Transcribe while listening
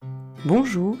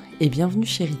Bonjour et bienvenue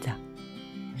chez Rita.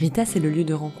 Rita, c'est le lieu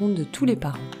de rencontre de tous les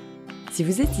parents. Si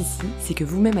vous êtes ici, c'est que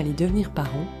vous-même allez devenir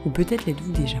parent, ou peut-être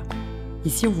l'êtes-vous déjà.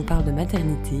 Ici, on vous parle de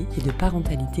maternité et de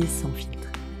parentalité sans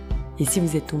filtre. Et si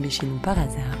vous êtes tombé chez nous par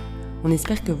hasard, on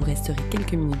espère que vous resterez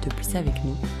quelques minutes de plus avec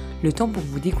nous, le temps pour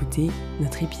vous d'écouter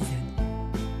notre épisode.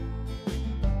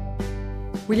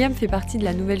 William fait partie de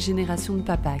la nouvelle génération de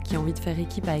papas qui a envie de faire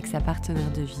équipe avec sa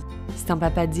partenaire de vie. C'est un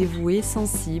papa dévoué,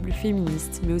 sensible,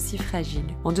 féministe, mais aussi fragile.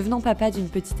 En devenant papa d'une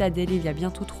petite Adèle il y a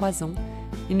bientôt 3 ans,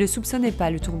 il ne soupçonnait pas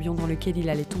le tourbillon dans lequel il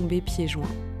allait tomber pieds joints.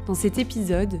 Dans cet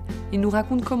épisode, il nous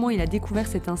raconte comment il a découvert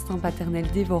cet instinct paternel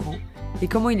dévorant et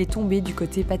comment il est tombé du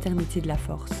côté paternité de la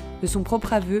force. De son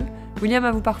propre aveu, William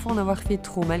avoue parfois en avoir fait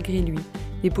trop malgré lui,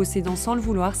 dépossédant sans le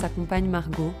vouloir sa compagne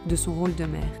Margot de son rôle de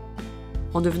mère.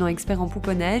 En devenant expert en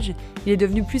pouponnage, il est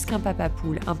devenu plus qu'un papa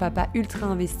poule, un papa ultra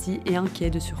investi et inquiet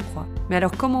de surcroît. Mais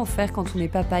alors comment faire quand on est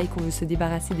papa et qu'on veut se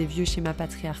débarrasser des vieux schémas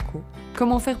patriarcaux ?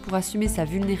 Comment faire pour assumer sa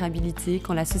vulnérabilité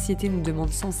quand la société nous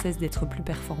demande sans cesse d'être plus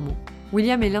performants ?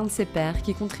 William est l'un de ces pères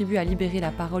qui contribue à libérer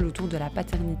la parole autour de la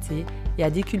paternité et à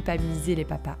déculpabiliser les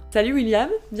papas. Salut William,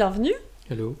 bienvenue.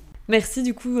 Hello. Merci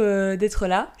du coup d'être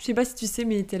là. Je sais pas si tu sais,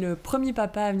 mais t'es le premier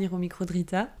papa à venir au micro de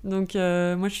Rita. Donc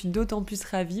moi je suis d'autant plus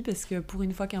ravie parce que pour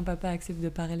une fois qu'un papa accepte de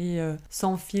parler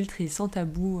sans filtre et sans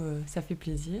tabou, ça fait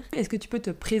plaisir. Est-ce que tu peux te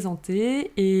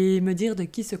présenter et me dire de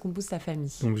qui se compose ta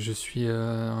famille ? Donc je suis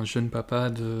un jeune papa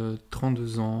de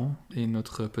 32 ans et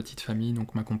notre petite famille,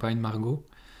 donc ma compagne Margot.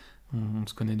 On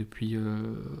se connaît depuis...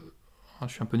 je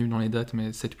suis un peu nul dans les dates,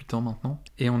 mais 7-8 ans maintenant.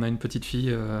 Et on a une petite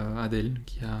fille, Adèle,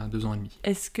 qui a 2 ans et demi.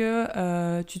 Est-ce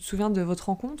que tu te souviens de votre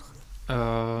rencontre ?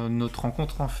 Notre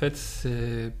rencontre, en fait,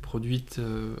 s'est produite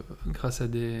grâce à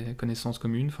des connaissances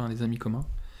communes, enfin des amis communs,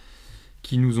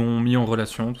 qui nous ont mis en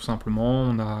relation, tout simplement.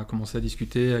 On a commencé à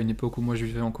discuter à une époque où moi je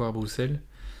vivais encore à Bruxelles.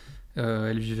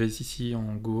 Elle vivait ici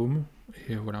en Gaume.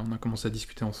 Et voilà, on a commencé à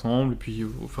discuter ensemble. Et puis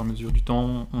au fur et à mesure du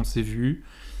temps, on s'est vus.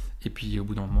 Et puis au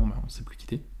bout d'un moment, on ne s'est plus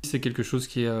quitté. C'est quelque chose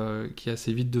qui est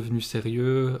assez vite devenu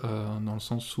sérieux, dans le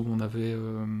sens où on avait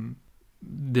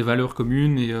des valeurs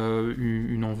communes et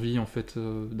une envie en fait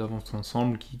d'avancer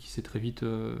ensemble qui s'est très vite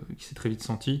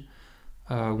sentie,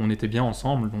 où on était bien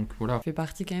ensemble. Donc voilà. Tu fais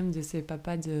partie quand même de ces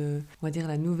papas de, on va dire,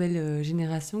 la nouvelle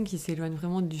génération qui s'éloigne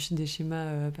vraiment des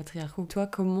schémas patriarcaux. Toi,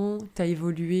 comment t'as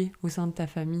évolué au sein de ta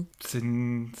famille ?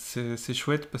 C'est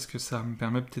chouette parce que ça me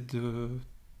permet peut-être de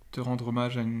te rendre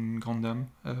hommage à une grande dame.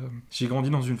 J'ai grandi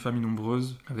dans une famille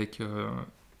nombreuse avec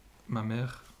ma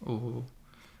mère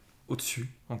au-dessus,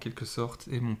 en quelque sorte,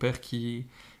 et mon père qui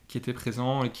était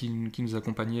présent et qui nous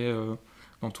accompagnait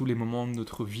dans tous les moments de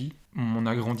notre vie. On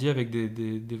a grandi avec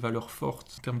des valeurs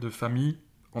fortes en termes de famille,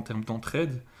 en termes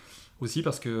d'entraide, aussi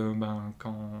parce que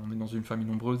quand on est dans une famille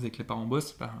nombreuse et que les parents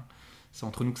bossent, c'est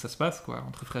entre nous que ça se passe, quoi,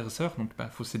 entre frères et sœurs, donc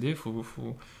faut s'aider,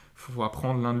 faut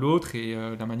apprendre l'un de l'autre, et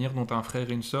la manière dont un frère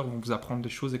et une sœur vont vous apprendre des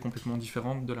choses est complètement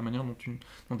différente de la manière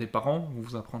dont des parents vont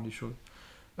vous apprendre des choses.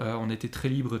 On était très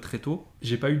libres très tôt.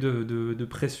 J'ai pas eu de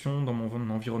pression dans mon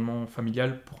environnement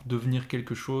familial pour devenir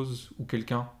quelque chose ou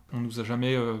quelqu'un. On nous a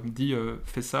jamais dit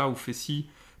fais ça ou fais ci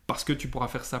parce que tu pourras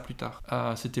faire ça plus tard.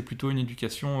 C'était plutôt une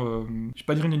éducation, je vais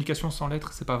pas dire une éducation sans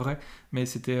lettres, c'est pas vrai, mais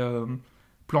c'était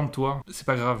plante-toi, c'est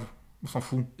pas grave, on s'en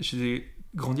fout. J'ai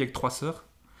grandi avec 3 sœurs.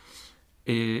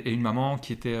 Et une maman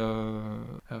qui était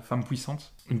femme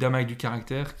puissante, une dame avec du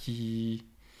caractère qui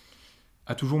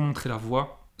a toujours montré la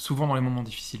voie, souvent dans les moments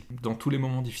difficiles. Dans tous les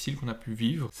moments difficiles qu'on a pu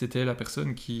vivre, c'était la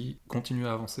personne qui continue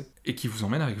à avancer et qui vous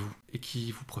emmène avec vous et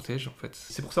qui vous protège en fait.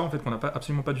 C'est pour ça en fait qu'on n'a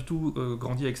absolument pas du tout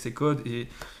grandi avec ces codes et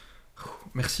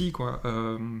merci quoi,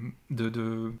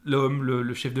 de l'homme,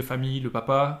 le chef de famille, le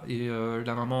papa et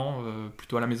la maman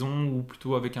plutôt à la maison ou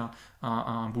plutôt avec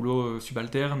un boulot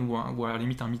subalterne ou à la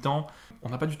limite un mi-temps. On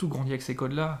n'a pas du tout grandi avec ces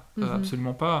codes-là,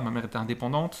 absolument pas. Ma mère était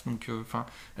indépendante, donc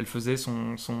elle faisait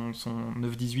son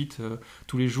 9-18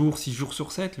 tous les jours, 6 jours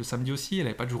sur 7, le samedi aussi, elle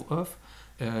n'avait pas de jour off.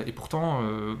 Et pourtant,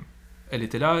 elle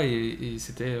était là et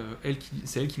c'est elle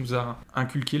qui nous a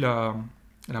inculqué la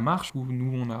marche, où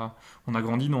nous on a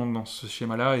grandi dans ce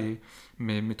schéma-là, et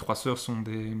mes 3 sœurs sont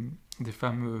des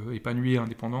femmes épanouies et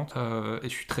indépendantes, et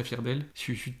je suis très fier d'elles,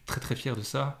 je suis très très fier de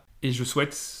ça, et je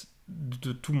souhaite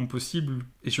de tout mon possible,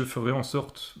 et je ferai en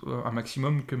sorte un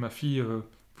maximum que ma fille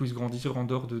puisse grandir en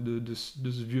dehors de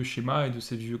ce vieux schéma et de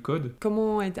ces vieux codes.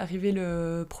 Comment est arrivé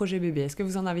le projet bébé ? Est-ce que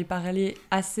vous en avez parlé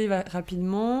assez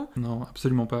rapidement ? Non,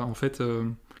 absolument pas. En fait,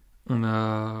 on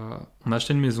a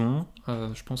acheté une maison,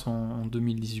 je pense en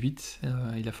 2018.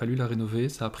 Il a fallu la rénover.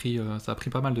 Ça a pris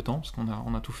pas mal de temps parce qu'on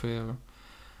a tout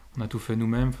fait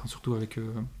nous-mêmes, surtout avec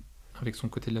son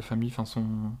côté de la famille,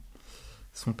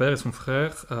 son père et son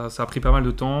frère. Ça a pris pas mal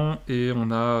de temps et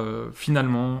on a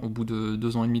finalement, au bout de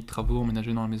 2 ans et demi de travaux,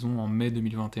 emménagé dans la maison en mai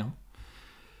 2021.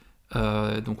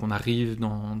 Donc on arrive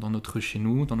dans notre chez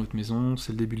nous, dans notre maison,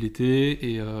 c'est le début de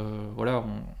l'été et voilà,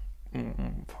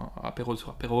 enfin, apéro sur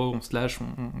apéro, on se lâche,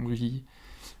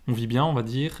 on vit bien, on va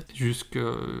dire,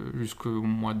 jusqu'au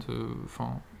mois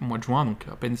de juin, donc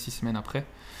à peine 6 semaines après,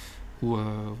 où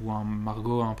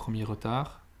Margot a un premier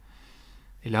retard.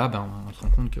 Et là, on se rend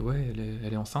compte que ouais,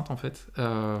 elle est enceinte en fait.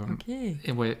 Ok.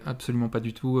 Et ouais, absolument pas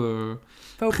du tout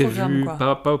Pas au prévu, programme,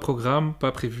 quoi. pas au programme,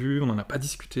 pas prévu, on n'en a pas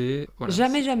discuté. Voilà.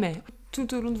 Jamais, jamais.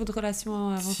 Tout au long de votre relation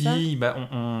avant ça? Si,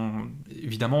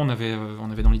 évidemment, on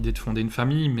avait dans l'idée de fonder une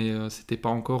famille, mais c'était pas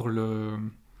encore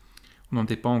on n'en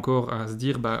était pas encore à se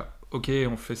dire, ok,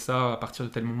 on fait ça à partir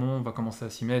de tel moment, on va commencer à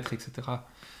s'y mettre, etc.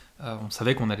 On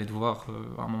savait qu'on allait devoir,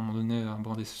 à un moment donné,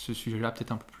 aborder ce sujet-là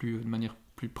peut-être un peu plus, de manière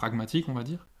plus pragmatique, on va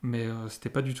dire. Mais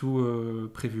c'était pas du tout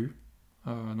prévu.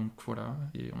 Donc voilà,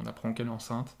 et on apprend qu'elle est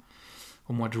enceinte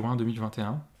au mois de juin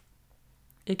 2021.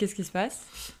 Et qu'est-ce qui se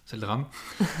passe? C'est le drame.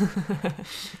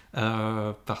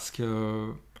 Parce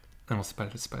que... Non, c'est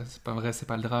pas vrai, c'est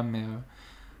pas le drame, mais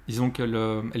disons qu'elle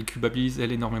elle culpabilise,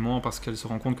 elle, énormément, parce qu'elle se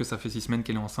rend compte que ça fait 6 semaines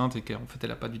qu'elle est enceinte et qu'en fait,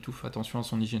 elle a pas du tout fait attention à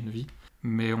son hygiène de vie.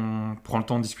 Mais on prend le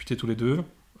temps de discuter tous les deux,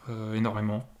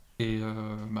 énormément. Et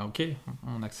ok,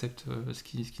 on accepte ce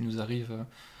qui nous arrive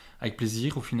avec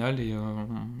plaisir au final, et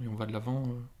on va de l'avant.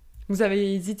 Vous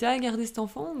avez hésité à garder cet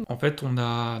enfant? En fait,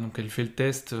 donc elle fait le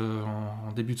test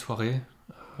en début de soirée.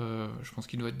 Je pense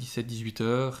qu'il doit être 17-18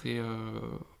 heures.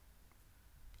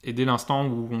 Et dès l'instant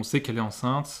où on sait qu'elle est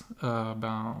enceinte,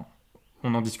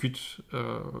 on en discute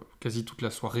quasi toute la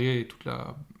soirée et toute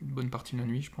la bonne partie de la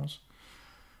nuit, je pense.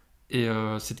 Et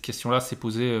cette question-là s'est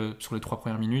posée sur les 3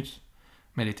 premières minutes,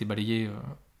 mais elle a été balayée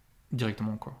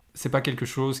directement, quoi. C'est pas quelque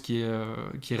chose qui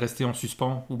est resté en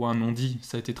suspens ou un non-dit.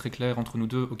 Ça a été très clair entre nous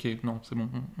deux. Ok, non, c'est bon,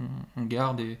 on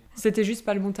garde. Et C'était juste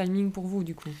pas le bon timing pour vous,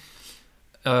 du coup.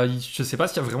 je sais pas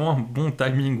s'il y a vraiment un bon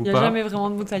timing ou Il n'y a pas. jamais vraiment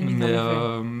de bon timing, en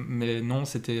effet. Mais non,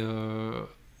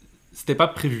 c'était pas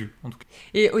prévu, en tout cas.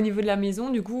 Et au niveau de la maison,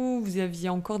 du coup, vous aviez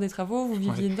encore des travaux, vous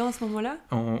viviez dedans à ce moment-là?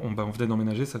 On venait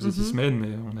d'emménager, ça faisait 6 semaines, mais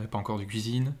on n'avait pas encore de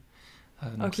cuisine.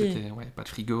 Donc Ok. c'était pas de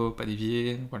frigo, pas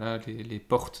d'évier. Voilà, les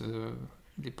portes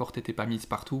étaient pas mises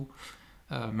partout.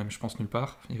 Même, je pense, nulle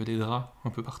part. Il y avait des draps un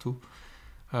peu partout.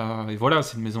 Et voilà,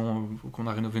 c'est une maison qu'on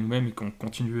a rénovée nous-mêmes et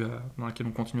dans laquelle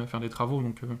on continue à faire des travaux.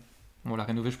 Donc on l'a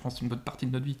rénovée, je pense, une bonne partie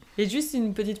de notre vie. Et juste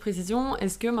une petite précision,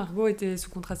 est-ce que Margot était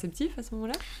sous contraceptif à ce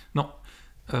moment-là? Non.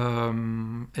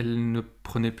 Elle ne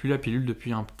prenait plus la pilule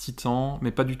depuis un petit temps,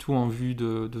 mais pas du tout en vue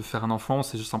de faire un enfant.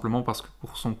 C'est juste simplement parce que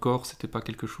pour son corps, c'était pas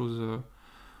quelque chose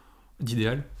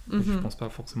d'idéal. Je pense pas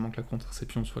forcément que la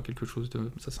contraception soit quelque chose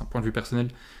ça c'est un point de vue personnel,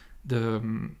 de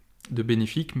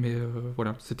bénéfique, mais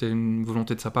voilà, c'était une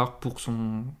volonté de sa part pour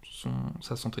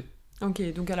sa santé. Ok,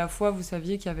 donc à la fois, vous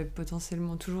saviez qu'il y avait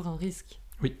potentiellement toujours un risque.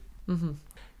 Oui.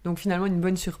 Donc finalement, une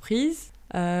bonne surprise.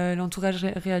 L'entourage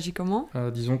réagit comment?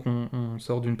 Disons qu'on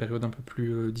sort d'une période un peu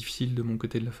plus difficile de mon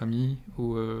côté de la famille,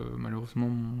 où malheureusement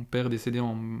mon père est décédé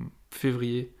en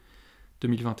février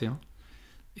 2021,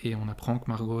 et on apprend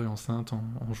que Margot est enceinte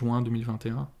en juin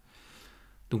 2021.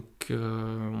 Donc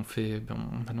on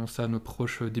annonce ça à nos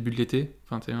proches début de l'été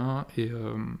 21, et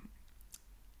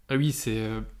oui, c'est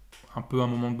un peu un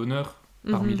moment de bonheur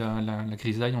parmi la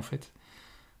grisaille, en fait.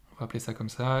 On va appeler ça comme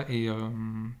ça, et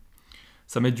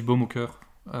ça met du baume au cœur.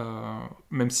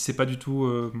 Même si c'est pas du tout,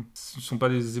 ce ne sont pas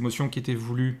des émotions qui étaient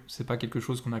voulues, c'est pas quelque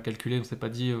chose qu'on a calculé, on s'est pas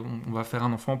dit on va faire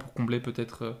un enfant pour combler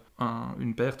peut-être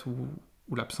une perte ou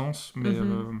l'absence, mais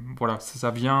voilà,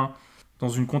 ça vient dans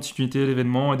une continuité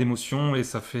d'événements et d'émotions, et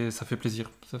ça fait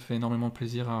plaisir, ça fait énormément de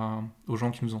plaisir aux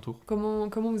gens qui nous entourent. Comment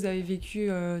vous avez vécu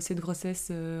cette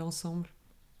grossesse ensemble?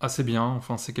 Assez bien,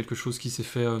 enfin c'est quelque chose qui s'est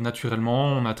fait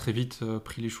naturellement, on a très vite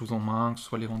pris les choses en main, que ce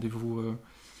soit les rendez-vous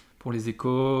pour les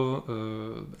échos,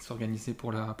 s'organiser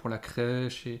pour la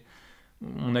crèche, et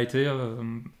on a été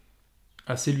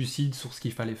assez lucide sur ce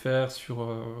qu'il fallait faire, sur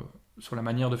la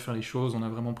manière de faire les choses. On a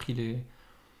vraiment pris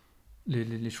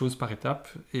les choses par étapes,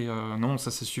 et non,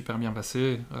 ça s'est super bien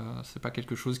passé. C'est pas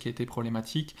quelque chose qui a été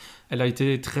problématique. Elle a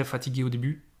été très fatiguée au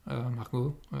début,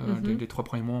 Margot. Les 3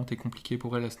 premiers mois ont été compliqués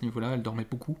pour elle à ce niveau-là. Elle dormait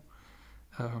beaucoup,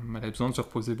 elle avait besoin de se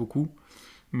reposer beaucoup.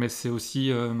 Mais c'est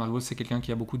aussi, Margot, c'est quelqu'un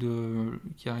qui a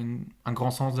un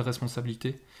grand sens de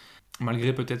responsabilité,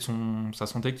 malgré peut-être sa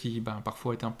santé qui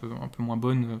parfois était un peu moins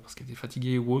bonne parce qu'elle était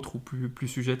fatiguée ou autre, ou plus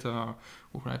sujette à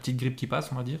la petite grippe qui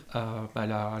passe, on va dire.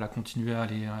 Elle a continué à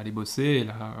aller bosser,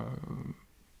 elle a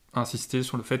insisté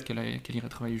sur le fait qu'elle irait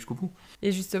travailler jusqu'au bout.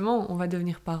 Et justement, on va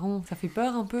devenir parent, ça fait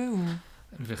peur un peu ou...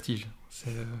 Le vertige,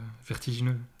 c'est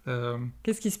vertigineux.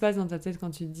 Qu'est-ce qui se passe dans ta tête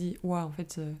quand tu te dis « Ouah, en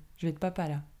fait, je vais être papa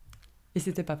là ?» Et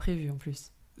c'était pas prévu en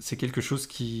plus. C'est quelque chose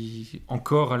qui,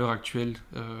 encore à l'heure actuelle,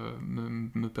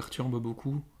 me perturbe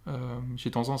beaucoup.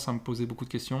 J'ai tendance à me poser beaucoup de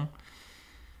questions.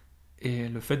 Et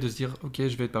le fait de se dire « Ok,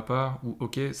 je vais être papa » ou «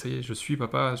 Ok, ça y est, je suis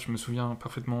papa », je me souviens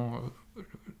parfaitement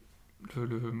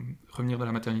le revenir de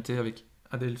la maternité avec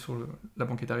Adèle sur la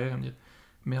banquette arrière et me dire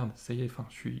 « Merde, ça y est,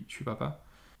 je suis papa ».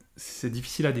 C'est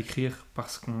difficile à décrire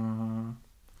parce qu'on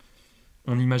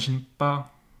n'imagine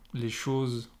pas les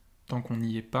choses tant qu'on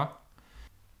n'y est pas.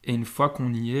 Et une fois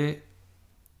qu'on y est,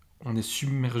 on est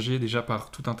submergé déjà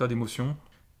par tout un tas d'émotions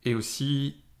et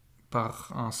aussi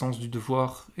par un sens du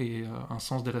devoir et un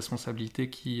sens des responsabilités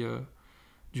qui,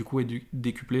 du coup, est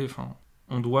décuplé. Enfin,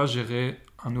 on doit gérer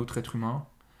un autre être humain,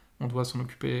 on doit s'en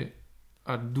occuper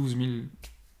à 12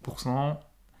 000%.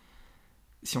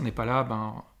 Si on n'est pas là,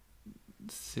 ben,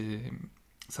 c'est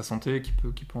sa santé qui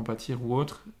peut en pâtir ou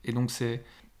autre. Et donc, c'est...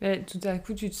 Mais tout à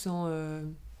coup, tu te sens,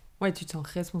 ouais, tu te sens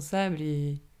responsable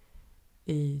et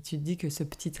tu te dis que ce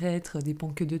petit être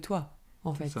dépend que de toi,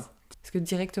 en fait. ça. Parce que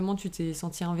directement, tu t'es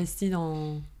senti investi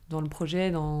dans le projet,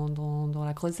 dans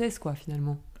la grossesse, quoi,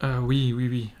 finalement.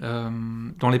 Oui.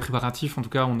 Dans les préparatifs, en tout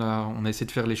cas, on a essayé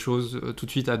de faire les choses tout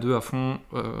de suite à deux, à fond,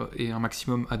 et un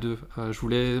maximum à deux. Je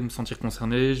voulais me sentir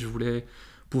concerné, je voulais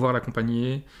pouvoir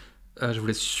l'accompagner, je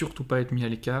voulais surtout pas être mis à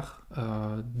l'écart,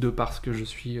 de parce que je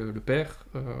suis le père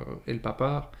et le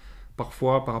papa.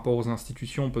 Parfois, par rapport aux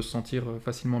institutions, on peut se sentir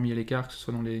facilement mis à l'écart, que ce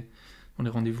soit dans les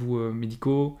rendez-vous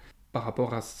médicaux, par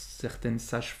rapport à certaines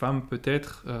sages-femmes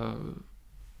peut-être,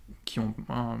 qui ont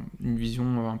une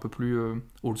vision un peu plus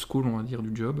old school, on va dire,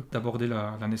 du job, d'aborder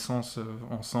la naissance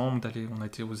ensemble, on a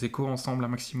été aux échos ensemble un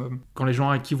maximum. Quand les gens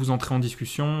avec qui vous entrez en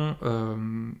discussion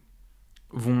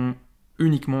vont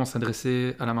uniquement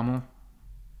s'adresser à la maman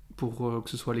pour que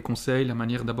ce soit les conseils, la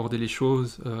manière d'aborder les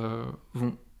choses,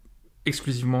 vont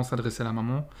exclusivement s'adresser à la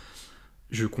maman,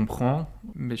 je comprends,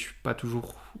 mais je suis pas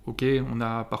toujours OK. On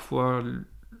a parfois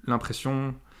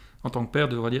l'impression, en tant que père,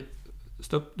 de devoir dire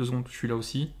stop, 2 secondes, je suis là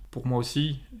aussi. Pour moi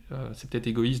aussi, c'est peut-être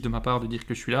égoïste de ma part de dire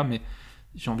que je suis là, mais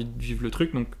j'ai envie de vivre le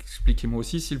truc, donc expliquez-moi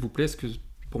aussi, s'il vous plaît, ce que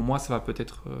pour moi ça va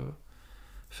peut-être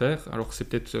faire. Alors c'est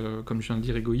peut-être, comme je viens de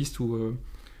dire, égoïste ou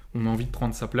on a envie de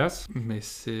prendre sa place, mais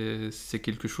c'est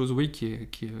quelque chose, oui, qui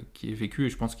est vécu et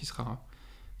je pense qu'il sera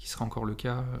encore le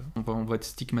cas. On va être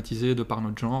stigmatisé de par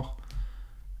notre genre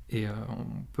et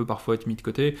on peut parfois être mis de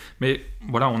côté. Mais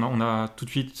voilà, on a tout de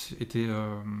suite été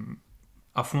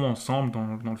à fond ensemble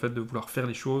dans le fait de vouloir faire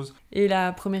les choses. Et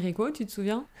la première écho, tu te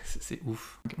souviens ? C'est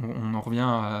ouf. On en revient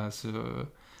à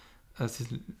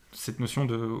cette notion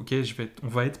de ok, on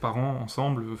va être parents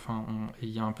ensemble. Et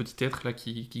il y a un petit être là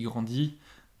qui grandit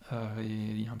et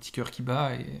il y a un petit cœur qui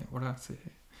bat et voilà,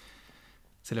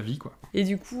 c'est la vie, quoi. Et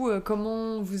du coup,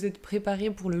 comment vous êtes préparés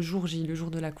pour le jour J, le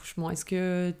jour de l'accouchement ? Est-ce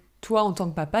que toi, en tant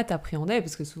que papa, t'appréhendais ?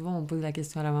 Parce que souvent, on pose la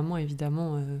question à la maman,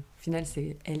 évidemment. Au final,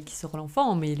 c'est elle qui sort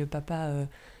l'enfant, mais le papa,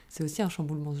 c'est aussi un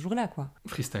chamboulement ce jour-là, quoi.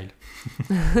 Freestyle.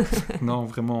 Non,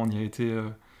 vraiment, on y a été...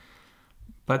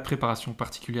 pas de préparation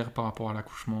particulière par rapport à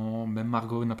l'accouchement. Même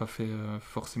Margot n'a pas fait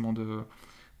forcément de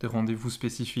rendez-vous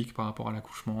spécifiques par rapport à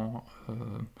l'accouchement.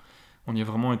 On y a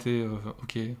vraiment été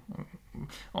ok.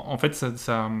 En fait,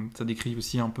 ça décrit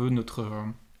aussi un peu notre,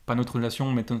 pas notre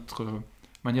relation, mais notre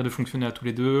manière de fonctionner à tous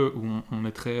les deux, où on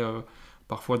est très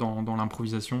parfois dans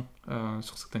l'improvisation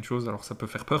sur certaines choses. Alors ça peut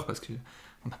faire peur parce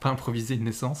qu'on n'a pas improvisé une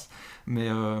naissance, mais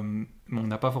on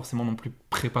n'a pas forcément non plus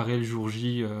préparé le jour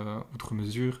J outre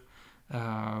mesure.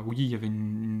 Oui, il y avait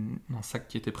un sac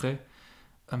qui était prêt,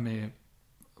 mais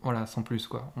voilà, sans plus,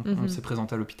 quoi. On s'est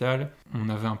présenté à l'hôpital. On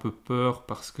avait un peu peur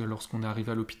parce que lorsqu'on est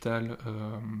arrivé à l'hôpital,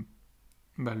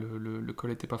 le col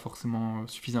n'était pas forcément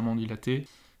suffisamment dilaté.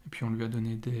 Et puis on lui a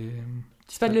donné des...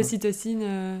 C'est pas de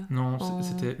l'ocytocine Non,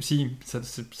 c'était... Si,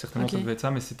 certainement okay. Ça devait être ça,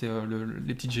 mais c'était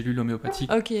les petites gélules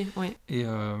homéopathiques. Ok, oui. Et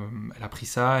elle a pris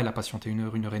ça, elle a patienté 1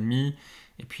 heure, 1h30.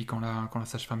 Et puis quand la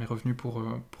sage-femme est revenue pour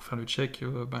faire le check,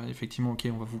 effectivement, ok,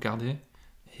 on va vous garder.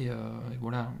 Et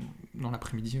voilà, dans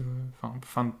l'après-midi,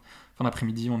 fin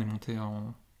d'après-midi, on est monté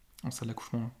en salle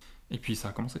d'accouchement. Et puis ça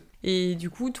a commencé. Et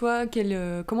du coup, toi,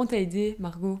 comment t'as aidé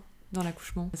Margot dans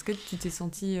l'accouchement ? Est-ce que tu t'es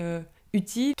sentie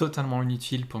utile ? Totalement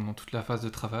inutile pendant toute la phase de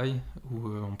travail, où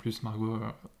en plus Margot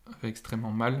avait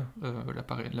extrêmement mal.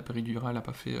 La péridurale n'a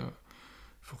pas fait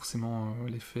forcément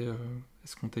l'effet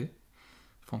escompté.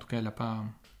 Enfin, en tout cas, elle a pas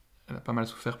mal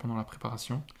souffert pendant la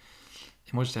préparation.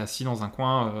 Et moi, j'étais assis dans un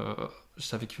coin, je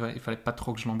savais qu'il fallait pas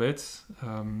trop que je l'embête.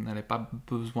 Elle n'avait pas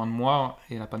besoin de moi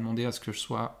et elle n'a pas demandé à ce que je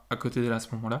sois à côté d'elle à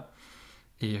ce moment-là.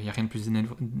 Et il n'y a rien de plus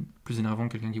énervant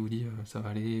que quelqu'un qui vous dit ça va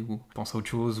aller, ou pense à autre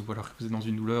chose, ou alors que vous êtes dans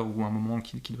une douleur ou un moment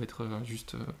qui doit être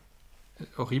juste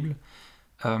horrible.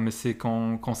 Mais c'est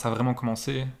quand ça a vraiment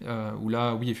commencé, où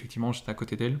là, oui, effectivement, j'étais à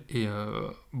côté d'elle, et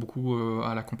beaucoup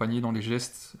à l'accompagner dans les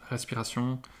gestes,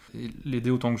 respiration, et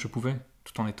l'aider autant que je pouvais,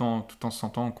 tout en se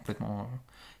sentant complètement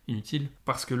inutile.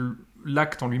 Parce que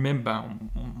l'acte en lui-même,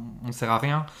 on ne sert à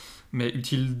rien, mais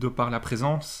utile de par la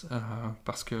présence,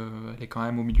 parce qu'elle est quand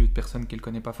même au milieu de personnes qu'elle ne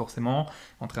connaît pas forcément,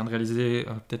 en train de réaliser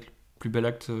peut-être le plus bel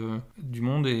acte du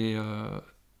monde, et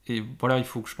voilà, il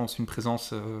faut que je pense une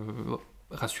présence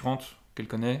rassurante qu'elle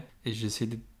connaît, et j'ai essayé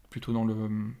d'être plutôt dans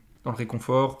le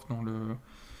réconfort, dans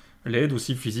l'aide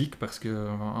aussi physique, parce que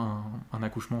un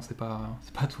accouchement c'est pas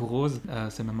tout rose,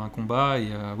 c'est même un combat, et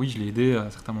oui, je l'ai aidé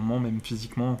à certains moments, même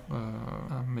physiquement,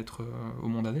 à mettre au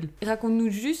monde Adèle. Raconte-nous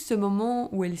juste ce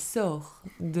moment où elle sort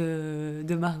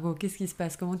de Margot. Qu'est-ce qui se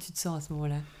passe? Comment tu te sens à ce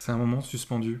moment-là? C'est un moment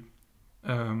suspendu.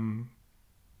 Il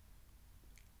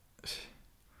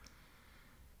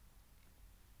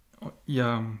y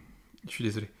a... Je suis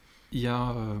désolé. Il y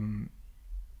a...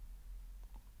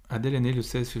 Adèle est née le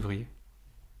 16 février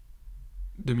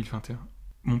 2021.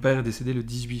 Mon père est décédé le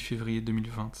 18 février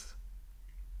 2020.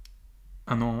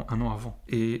 Un an avant.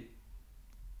 Et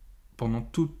pendant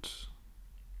toute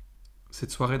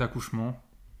cette soirée d'accouchement,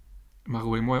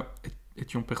 Margot et moi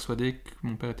étions persuadés que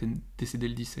mon père était décédé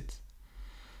le 17.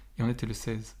 Et on était le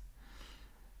 16.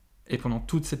 Et pendant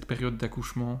toute cette période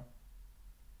d'accouchement,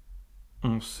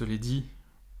 on se l'est dit,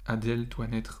 Adèle doit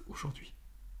naître aujourd'hui.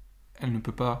 Elle ne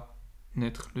peut pas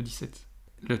naître le 17.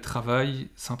 Le travail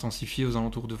s'intensifie aux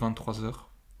alentours de 23h,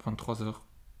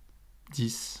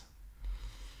 23h10.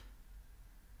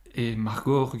 Et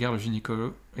Margot regarde le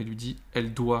gynécologue et lui dit «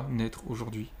 Elle doit naître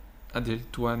aujourd'hui. Adèle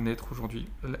doit naître aujourd'hui. »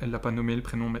 Elle l'a pas nommé le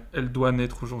prénom, mais elle doit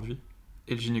naître aujourd'hui.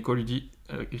 Et le gynéco lui dit,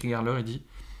 il regarde l'heure et dit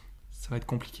 « Ça va être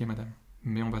compliqué, madame,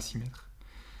 mais on va s'y mettre. »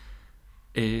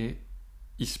 Et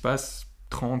il se passe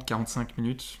 30-45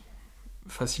 minutes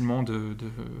facilement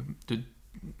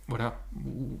voilà,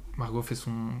 où Margot fait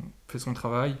son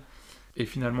travail, et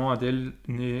finalement Adèle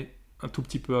naît un tout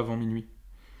petit peu avant minuit.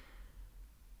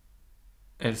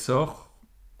 Elle sort,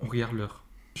 on regarde l'heure.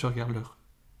 Je regarde l'heure.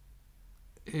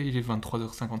 Et il est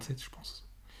 23h57, je pense.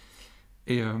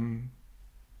 Et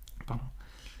pardon.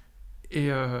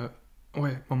 Et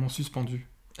ouais, moment suspendu.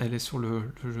 Elle est sur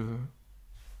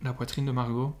la poitrine de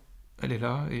Margot. Elle est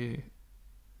là, et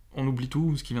on oublie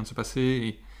tout ce qui vient de se passer,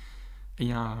 et il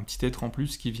y a un petit être en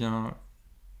plus qui vient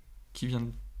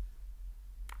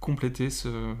compléter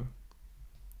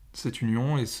cette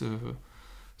union et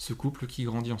ce couple qui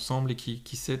grandit ensemble et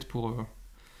qui s'aide pour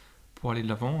aller de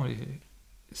l'avant. Et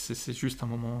c'est juste un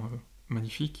moment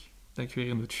magnifique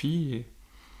d'accueillir notre fille, et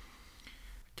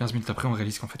 15 minutes après on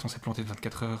réalise qu'en fait on s'est planté de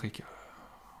 24 heures, et que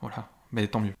voilà, mais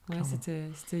tant mieux. Ouais,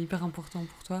 c'était hyper important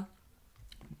pour toi.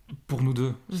 Pour nous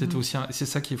deux, c'était aussi c'est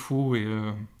ça qui est fou, et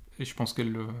je pense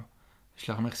qu'elle je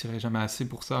la remercierai jamais assez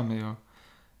pour ça, mais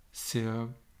c'est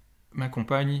ma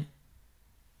compagne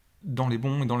dans les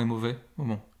bons et dans les mauvais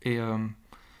moments, et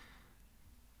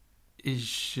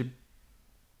j'ai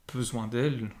besoin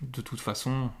d'elle de toute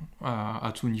façon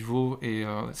à tout niveau, et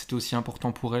c'était aussi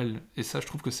important pour elle, et ça je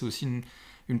trouve que c'est aussi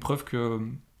une preuve que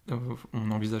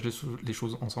on envisage les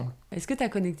choses ensemble. Est-ce que tu as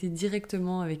connecté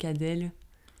directement avec Adèle,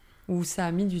 ou ça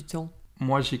a mis du temps?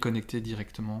 Moi j'ai connecté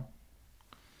directement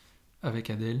avec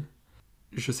Adèle.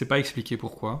 Je sais pas expliquer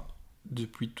pourquoi.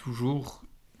 Depuis toujours,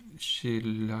 j'ai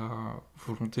la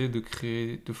volonté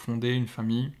de fonder une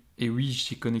famille. Et oui,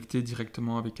 j'ai connecté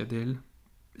directement avec Adèle.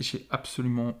 J'ai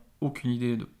absolument aucune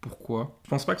idée de pourquoi. Je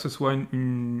pense pas que ce soit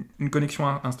une connexion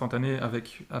instantanée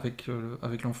avec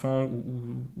l'enfant,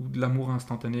 ou de l'amour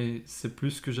instantané. C'est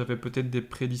plus que j'avais peut-être des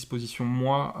prédispositions,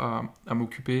 moi, à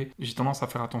m'occuper. J'ai tendance à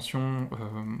faire attention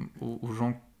aux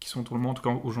gens qui sont autour de moi, en tout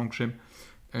cas aux gens que j'aime.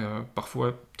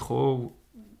 Parfois trop,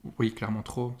 oui, clairement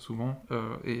trop, souvent,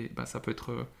 et ça peut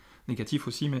être négatif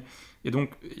aussi, et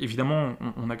donc évidemment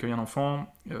on accueille un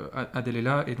enfant, Adèle est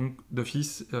là, et donc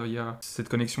d'office il y a cette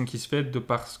connexion qui se fait de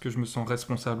parce que je me sens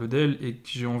responsable d'elle et que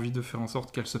j'ai envie de faire en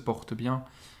sorte qu'elle se porte bien,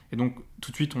 et donc tout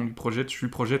de suite je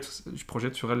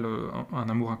projette sur elle un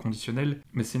amour inconditionnel,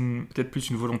 mais c'est peut-être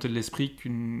plus une volonté de l'esprit que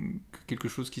quelque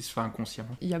chose qui se fait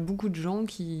inconsciemment. Il y a beaucoup de gens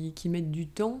qui mettent du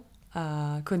temps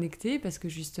à connecter, parce que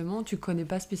justement tu connais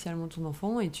pas spécialement ton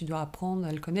enfant et tu dois apprendre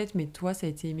à le connaître, mais toi ça a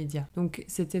été immédiat, donc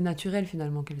c'était naturel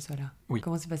finalement qu'elle soit là. Oui.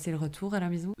 Comment s'est passé le retour à la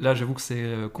maison? Là j'avoue que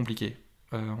c'est compliqué,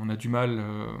 on a du mal,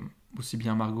 aussi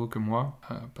bien Margot que moi,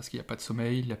 parce qu'il n'y a pas de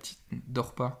sommeil, la petite ne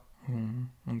dort pas,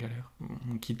 on galère,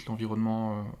 on quitte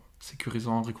l'environnement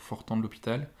sécurisant, réconfortant de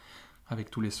l'hôpital, avec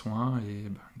tous les soins, et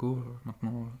go,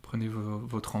 maintenant prenez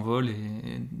votre envol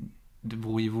et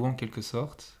débrouillez-vous en quelque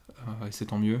sorte, et c'est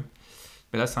tant mieux.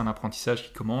 Mais là, c'est un apprentissage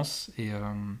qui commence, et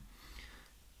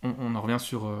on en revient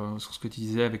sur ce que tu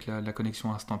disais avec la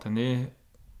connexion instantanée.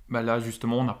 Là,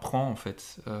 justement, on apprend, en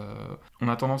fait. On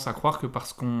a tendance à croire que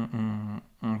parce qu'on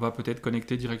va peut-être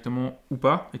connecter directement ou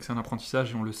pas, et que c'est un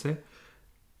apprentissage et on le sait,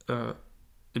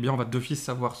 eh bien, on va d'office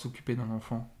savoir s'occuper d'un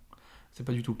enfant. C'est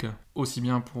pas du tout le cas. Aussi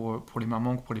bien pour les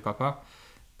mamans que pour les papas.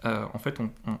 En fait,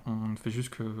 on ne fait juste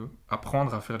que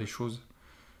apprendre à faire les choses.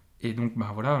 Et donc,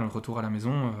 voilà, le retour à la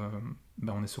maison,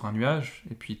 on est sur un nuage,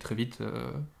 et puis très vite,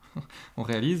 on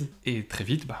réalise, et très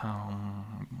vite,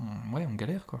 on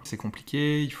galère, quoi. C'est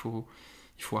compliqué, il faut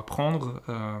apprendre.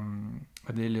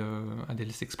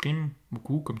 Adèle s'exprime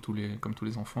beaucoup, comme tous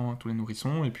les enfants, tous les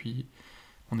nourrissons, et puis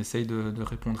on essaye de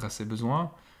répondre à ses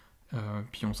besoins.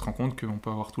 Puis on se rend compte qu'on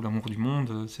peut avoir tout l'amour du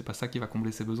monde, c'est pas ça qui va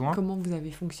combler ses besoins. Comment vous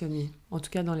avez fonctionné, en tout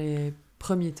cas dans les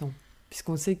premiers temps,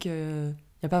 puisqu'on sait qu'il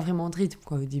n'y a pas vraiment de rythme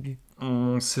au début.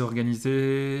 On s'est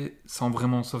organisé sans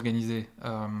vraiment s'organiser.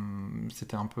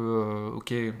 C'était un peu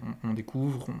ok, on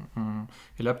découvre,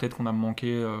 et là peut-être qu'on a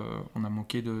manqué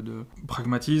de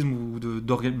pragmatisme ou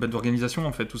d'organisation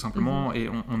en fait, tout simplement. Et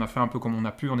on a fait un peu comme on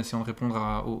a pu en essayant de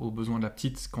répondre aux besoins de la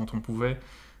petite quand on pouvait.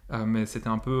 Mais c'était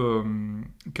un peu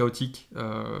chaotique.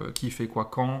 Qui fait quoi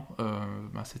quand,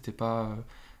 c'était pas...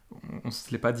 on ne se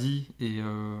l'est pas dit, et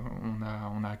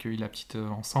on a accueilli la petite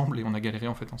ensemble, et on a galéré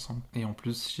en fait ensemble. Et en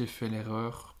plus, j'ai fait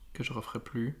l'erreur que je referai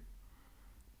plus,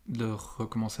 de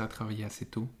recommencer à travailler assez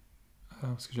tôt,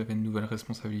 parce que j'avais une nouvelle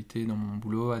responsabilité dans mon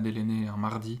boulot. Adèle est née un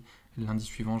mardi, et le lundi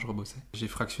suivant, je rebossais. J'ai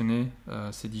fractionné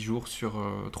ces 10 jours sur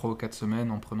 3 ou 4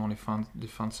 semaines en prenant les fins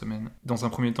de semaine. Dans un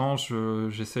premier temps,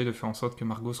 j'essaye de faire en sorte que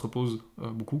Margot se repose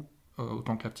beaucoup,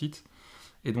 autant que la petite.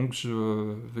 Et donc,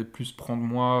 je vais plus prendre,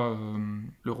 moi,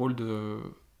 le rôle de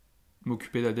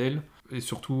m'occuper d'Adèle, et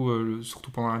surtout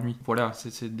pendant la nuit. Voilà,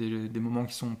 c'est des moments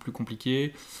qui sont plus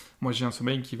compliqués. Moi, j'ai un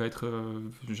sommeil qui va être...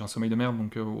 j'ai un sommeil de merde,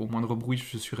 donc au moindre bruit,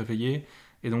 je suis réveillé.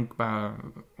 Et donc,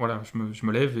 voilà, je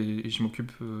me lève et je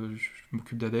m'occupe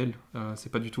d'Adèle.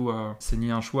 C'est pas du tout... c'est ni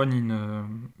un choix, ni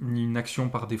une action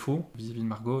par défaut vis-à-vis de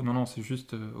Margot. Non, c'est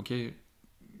juste, ok,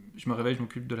 je me réveille, je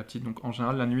m'occupe de la petite. Donc, en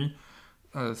général, la nuit...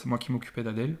 c'est moi qui m'occupais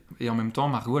d'Adèle. Et en même temps,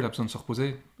 Margot, elle a besoin de se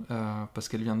reposer, parce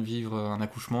qu'elle vient de vivre un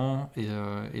accouchement, et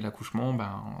l'accouchement,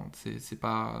 c'est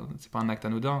pas un acte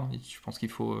anodin. Je pense qu'il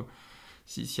faut...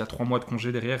 s'il y a 3 mois de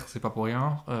congé derrière, c'est pas pour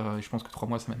rien. Et je pense que 3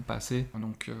 mois, c'est même pas assez.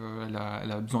 Donc elle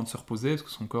a besoin de se reposer, parce que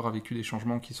son corps a vécu des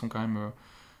changements qui sont quand même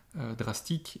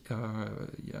drastiques.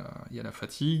 Il y a la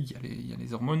fatigue, il y a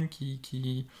les hormones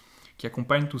qui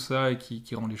accompagnent tout ça, et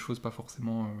qui rendent les choses pas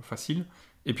forcément faciles.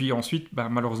 Et puis ensuite,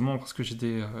 malheureusement, parce que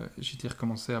j'étais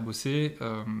recommencé à bosser,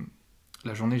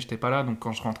 la journée, j'étais pas là, donc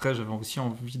quand je rentrais, j'avais aussi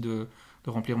envie de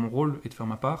remplir mon rôle et de faire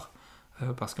ma part,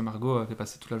 parce que Margot avait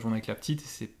passé toute la journée avec la petite, et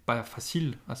c'est pas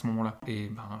facile à ce moment-là.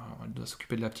 Et elle doit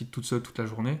s'occuper de la petite toute seule toute la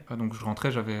journée. Donc je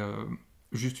rentrais, j'avais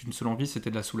juste une seule envie, c'était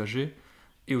de la soulager,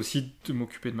 et aussi de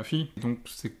m'occuper de ma fille. Donc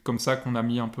c'est comme ça qu'on a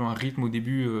mis un peu un rythme au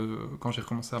début, quand j'ai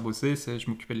recommencé à bosser, je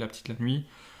m'occupais de la petite la nuit,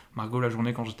 Margot la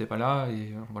journée quand j'étais pas là,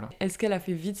 et voilà. Est-ce qu'elle a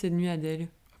fait vite cette nuit, Adèle ?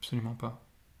 Absolument pas.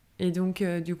 Et donc,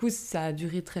 du coup, ça a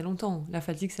duré très longtemps. La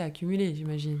fatigue s'est accumulée,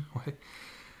 j'imagine. Ouais.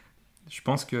 Je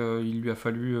pense qu'il lui a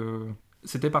fallu...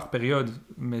 C'était par période,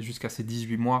 mais jusqu'à ses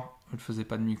 18 mois, elle faisait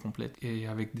pas de nuit complète. Et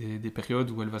avec des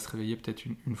périodes où elle va se réveiller peut-être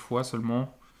une fois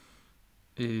seulement,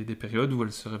 et des périodes où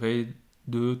elle se réveille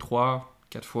 2, 3,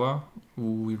 4 fois,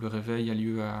 où le réveil a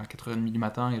lieu à 4h30 du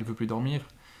matin et elle veut plus dormir.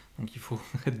 Donc il faut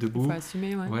être debout. Il faut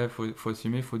assumer, ouais. Ouais, faut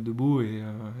assumer, il faut être debout,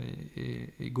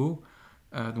 et go.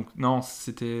 Donc non,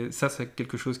 c'est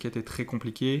quelque chose qui a été très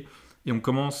compliqué. Et on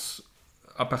commence,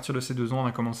 à partir de ces 2 ans, on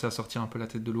a commencé à sortir un peu la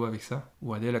tête de l'eau avec ça.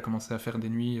 Où Adèle a commencé à faire des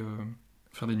nuits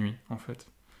en fait.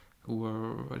 Où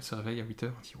elle se réveille à 8h,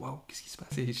 on dit waouh, qu'est-ce qui se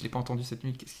passe ? Et je l'ai pas entendu cette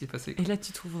nuit, qu'est-ce qui s'est passé ? Et là,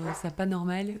 tu trouves ça pas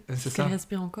normal ? C'est qu'elle ça.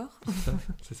 respire encore ?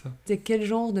 C'est ça. C'est quel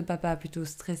genre de papa ? Plutôt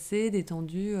stressé,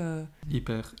 détendu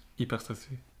Hyper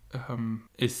stressé.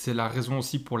 Et c'est la raison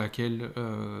aussi pour laquelle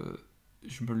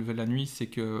je me levais la nuit, c'est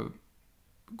que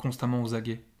constamment aux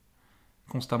aguets,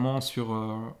 constamment sur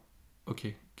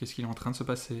ok, qu'est-ce qu'il est en train de se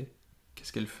passer,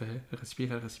 qu'est-ce qu'elle fait, elle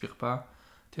respire pas,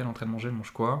 elle est en train de manger, elle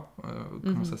mange quoi,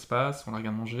 comment ça se passe, on la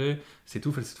regarde manger, elle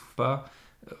s'étouffe pas,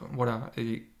 voilà,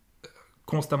 et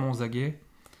constamment aux aguets.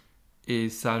 Et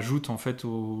ça ajoute en fait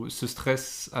ce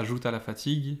stress ajoute à la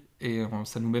fatigue, et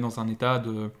ça nous met dans un état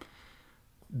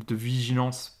de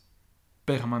vigilance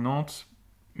permanente,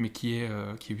 mais qui est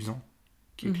usant,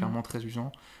 qui est clairement très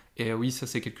usant. Et oui, ça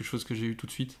c'est quelque chose que j'ai eu tout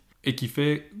de suite, et qui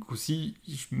fait aussi,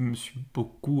 je me suis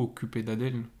beaucoup occupé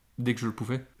d'Adèle dès que je le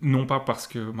pouvais. Non pas parce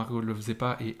que Margot ne le faisait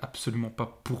pas, et absolument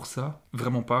pas pour ça,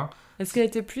 vraiment pas. Est-ce qu'elle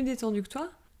était plus détendue que toi?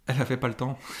 Elle n'avait pas le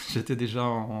temps, j'avais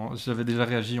déjà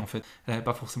réagi en fait. Elle n'avait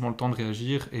pas forcément le temps de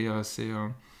réagir, et c'est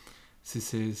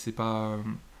pas...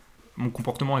 mon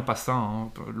comportement est pas sain,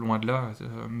 hein, loin de là,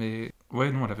 mais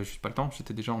ouais, non, elle avait juste pas le temps,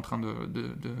 j'étais déjà en train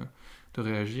de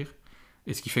réagir.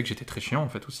 Et ce qui fait que j'étais très chiant en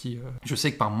fait aussi. Je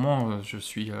sais que par moments,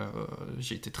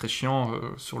 j'ai été très chiant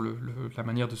sur la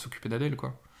manière de s'occuper d'Adèle,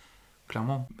 quoi.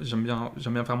 Clairement. J'aime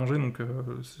bien faire manger, donc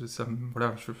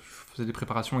voilà, je faisais des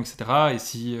préparations, etc. Et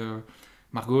si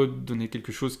Margot donnait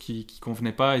quelque chose qui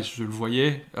convenait pas et je le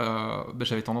voyais,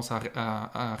 j'avais tendance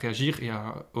à réagir et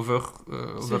à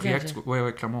overreact.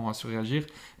 Ouais, clairement, à surréagir.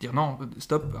 Dire non,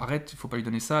 stop, arrête, il faut pas lui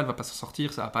donner ça, elle va pas s'en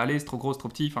sortir, ça va pas aller, c'est trop gros, c'est trop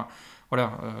petit. Enfin,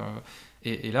 voilà.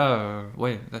 Et là,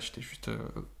 là, j'étais juste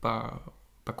pas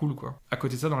cool, quoi. À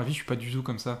côté de ça, dans la vie, je suis pas du tout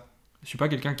comme ça. Je suis pas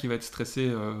quelqu'un qui va être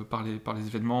stressé par les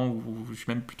événements, ou je suis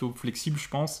même plutôt flexible, je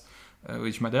pense,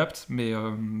 et je m'adapte, mais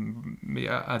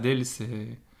Adèle,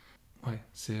 c'est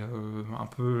un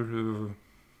peu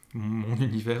mon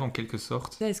univers en quelque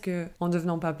sorte. Est-ce que en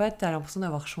devenant papa, t'as l'impression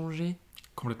d'avoir changé?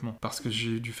 Complètement, parce que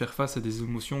j'ai dû faire face à des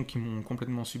émotions qui m'ont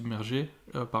complètement submergé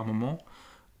par moments,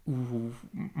 où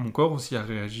mon corps aussi a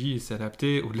réagi et s'est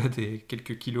adapté, au-delà des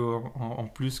quelques kilos en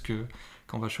plus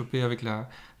qu'on va choper avec la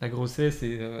grossesse,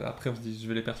 et après on se dit je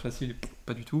vais les perdre facile,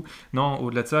 pas du tout. Non,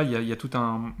 au-delà de ça, il y a tout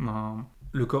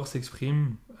le corps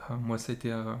s'exprime. Moi, ça a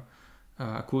été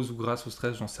à cause ou grâce au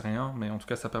stress, j'en sais rien, mais en tout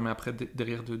cas ça permet après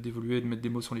derrière d'évoluer, de mettre des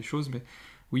mots sur les choses. Mais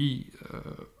oui,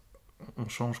 on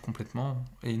change complètement,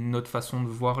 et notre façon de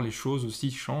voir les choses aussi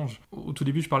change. Au tout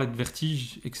début, je parlais de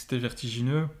vertige et que c'était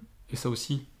vertigineux, et ça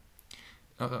aussi,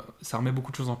 ça remet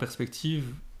beaucoup de choses en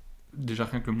perspective, déjà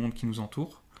rien que le monde qui nous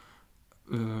entoure,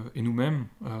 et nous-mêmes,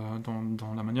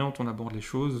 dans la manière dont on aborde les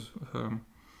choses.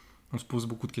 On se pose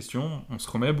beaucoup de questions, on se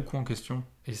remet beaucoup en question,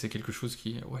 et c'est quelque chose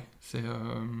qui,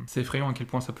 c'est effrayant à quel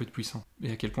point ça peut être puissant,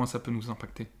 et à quel point ça peut nous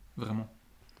impacter, vraiment.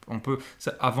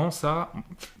 Avant ça,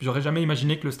 j'aurais jamais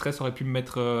imaginé que le stress aurait pu me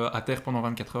mettre à terre pendant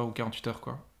 24 heures ou 48 heures,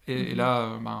 quoi. Et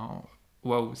là,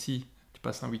 waouh, si, tu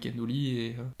passes un week-end au lit,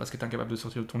 et parce que t'es incapable de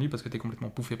sortir de ton lit, parce que t'es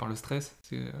complètement bouffé par le stress,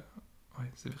 c'est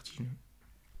vertigineux.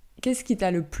 Qu'est-ce qui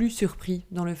t'a le plus surpris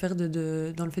dans le fait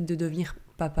dans le fait de devenir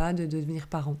papa, de devenir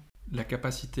parent? La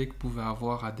capacité que pouvait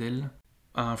avoir Adèle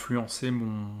à influencer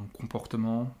mon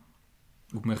comportement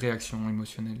ou mes réactions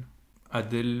émotionnelles.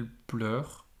 Adèle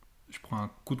pleure, je prends un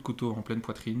coup de couteau en pleine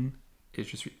poitrine, et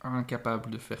je suis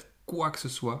incapable de faire quoi que ce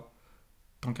soit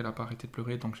tant qu'elle n'a pas arrêté de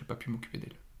pleurer, tant que j'ai pas pu m'occuper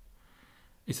d'elle.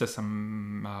 Et ça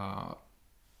m'a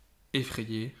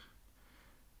effrayé.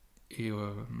 Et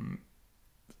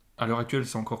à l'heure actuelle,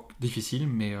 c'est encore difficile,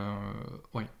 mais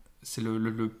c'est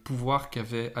le pouvoir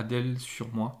qu'avait Adèle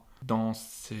sur moi, dans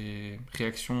ses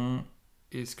réactions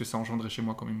et ce que ça engendrait chez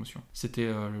moi comme émotion.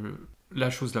 C'était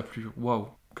la chose la plus waouh.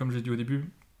 Comme j'ai dit au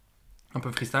début, un peu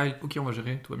freestyle, ok, on va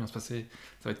gérer, tout va bien se passer,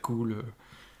 ça va être cool,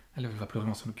 elle va pleurer, on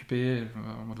va s'en occuper,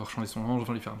 on va devoir changer son linge, on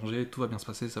va lui faire manger, tout va bien se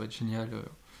passer, ça va être génial,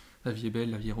 la vie est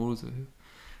belle, la vie est rose,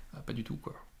 pas du tout,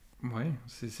 quoi. Ouais,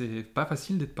 c'est pas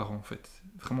facile d'être parent, en fait,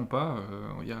 vraiment pas.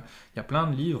 Il y a plein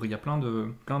de livres, il y a plein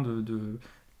de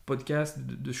podcasts,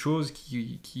 de choses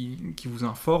qui vous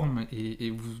informent, et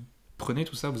vous prenez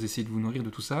tout ça, vous essayez de vous nourrir de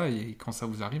tout ça, et quand ça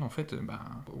vous arrive, en fait,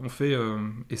 on fait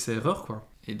essai-erreur, quoi.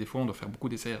 Et des fois, on doit faire beaucoup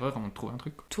d'essais-erreurs avant de trouver un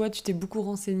truc, quoi. Toi, tu t'es beaucoup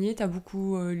renseigné, t'as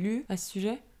beaucoup lu à ce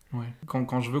sujet? Ouais.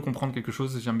 Quand je veux comprendre quelque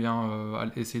chose, j'aime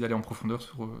bien essayer d'aller en profondeur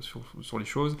sur les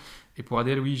choses. Et pour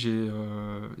Adèle, oui, j'ai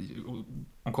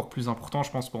encore plus important,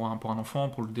 je pense, pour un enfant,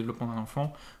 pour le développement d'un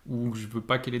enfant, où je veux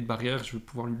pas qu'elle ait de barrières, je veux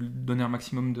pouvoir lui donner un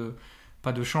maximum de,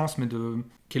 pas de chance, mais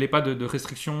qu'elle ait pas de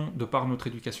restrictions de par notre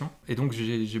éducation. Et donc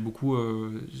j'ai essayé beaucoup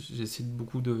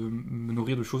de me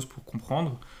nourrir de choses pour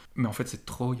comprendre. Mais en fait,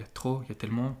 il y a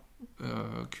tellement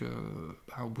que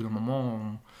au bout d'un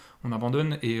moment, on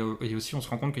abandonne, et aussi on se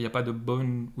rend compte qu'il n'y a pas de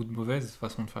bonne ou de mauvaise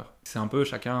façon de faire. C'est un peu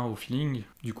chacun au feeling.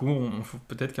 Du coup,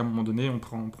 peut-être qu'à un moment donné, on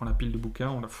prend la pile de bouquins,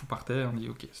 on la fout par terre, on dit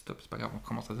ok, stop, c'est pas grave, on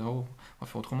recommence à zéro, on va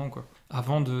faire autrement, quoi.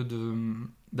 Avant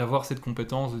d'avoir cette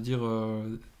compétence de dire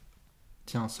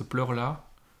tiens, ce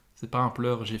pleur-là, c'est pas un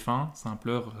pleur j'ai faim, c'est un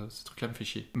pleur ce truc-là me fait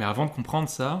chier. Mais avant de comprendre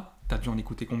ça, t'as dû en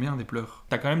écouter combien des pleurs?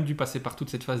 T'as quand même dû passer par toute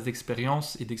cette phase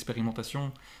d'expérience et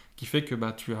d'expérimentation qui fait que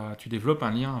tu développes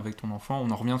un lien avec ton enfant. On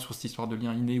en revient sur cette histoire de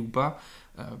lien inné ou pas.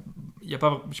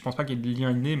 Je pense pas qu'il y ait de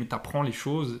lien inné, mais t'apprends les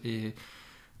choses, et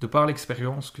de par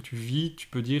l'expérience que tu vis, tu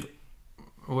peux dire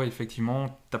ouais,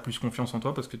 effectivement, t'as plus confiance en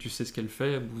toi parce que tu sais ce qu'elle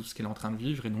fait ou ce qu'elle est en train de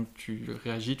vivre, et donc tu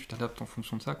réagis, tu t'adaptes en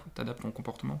fonction de ça, quoi. T'adaptes ton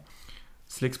comportement.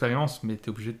 C'est l'expérience, mais t'es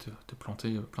obligé de te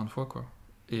planter plein de fois, quoi.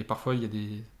 Et parfois, il y a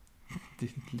des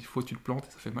des fois tu te plantes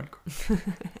et ça fait mal, quoi.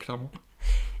 Clairement.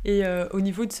 Et au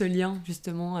niveau de ce lien,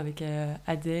 justement, avec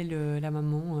Adèle, la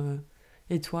maman,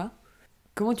 et toi,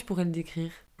 comment tu pourrais le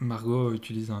décrire? Margot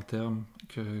utilise un terme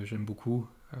que j'aime beaucoup,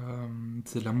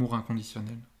 c'est l'amour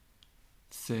inconditionnel.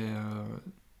 C'est, euh,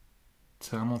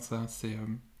 c'est vraiment ça, c'est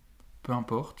peu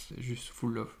importe, c'est juste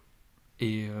full love.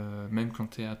 Et même quand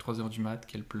t'es à 3h du mat,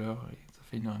 qu'elle pleure, et ça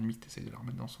fait 1h30 que t'essayes de la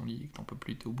remettre dans son lit, et que t'en peux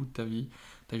plus, t'es au bout de ta vie,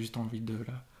 t'as juste envie de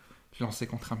la lancer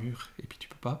contre un mur, et puis tu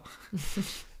peux pas.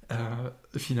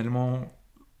 Finalement,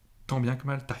 tant bien que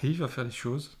mal, t'arrives à faire les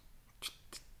choses,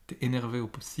 t'es énervé au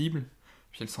possible,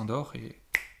 puis elle s'endort, et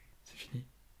c'est fini.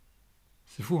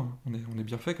 C'est fou, hein, on est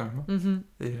bien fait quand même. Hein. Mhm.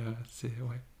 Et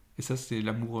ouais. Et ça, c'est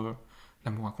l'amour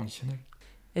inconditionnel.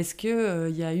 Est-ce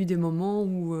qu'il y a eu des moments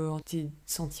où tu t'es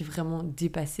senti vraiment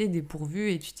dépassé,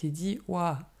 dépourvu, et tu t'es dit,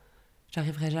 waouh,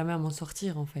 j'arriverai jamais à m'en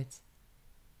sortir, en fait?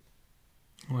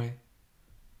 Ouais,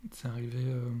 c'est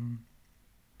arrivé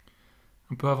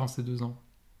un peu avant ces 2 ans.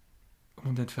 On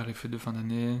venait de faire les fêtes de fin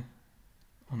d'année,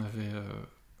 on avait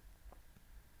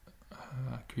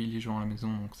accueilli les gens à la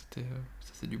maison, donc c'était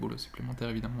ça c'est du boulot supplémentaire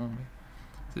évidemment,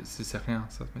 mais c'est rien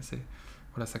ça, mais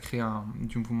voilà, ça crée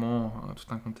du mouvement, tout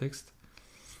un contexte,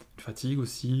 une fatigue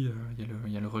aussi,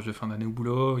 il y a le rush de fin d'année au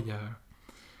boulot, il y a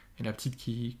la petite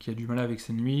qui a du mal avec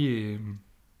ses nuits, et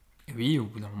oui, au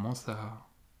bout d'un moment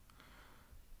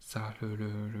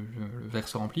le verre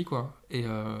se remplit quoi, et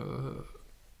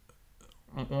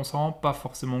on s'en rend pas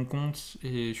forcément compte,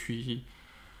 et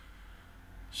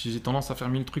j'ai tendance à faire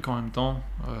 1000 trucs en même temps,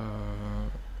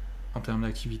 en termes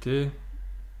d'activité,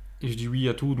 et je dis oui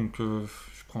à tout, donc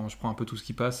je prends un peu tout ce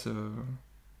qui passe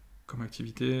comme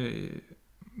activité, et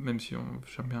même si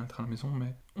j'aime bien être à la maison,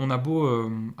 mais on a beau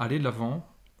aller de l'avant,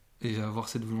 et avoir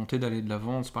cette volonté d'aller de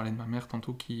l'avant. On se parlait de ma mère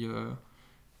tantôt qui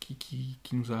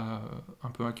nous a un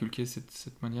peu inculqué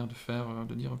cette manière de faire,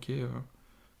 de dire ok,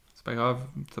 c'est pas grave,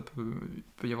 il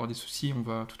peut y avoir des soucis,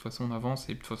 de toute façon on avance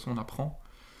et de toute façon on apprend.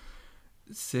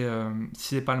 Si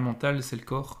c'est pas le mental, c'est le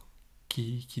corps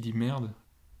qui dit merde.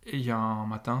 Et il y a un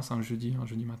matin, c'est un jeudi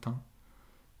matin,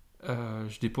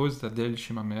 je dépose Adèle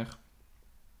chez ma mère.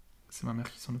 C'est ma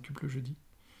mère qui s'en occupe le jeudi.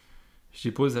 Je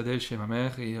dépose Adèle chez ma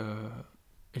mère, et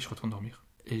je retourne dormir.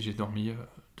 Et j'ai dormi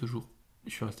 2 jours.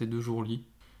 Je suis resté 2 jours au lit.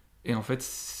 Et en fait,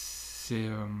 c'est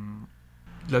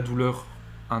de la douleur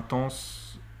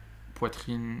intense,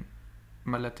 poitrine,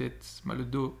 mal à la tête, mal au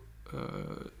dos,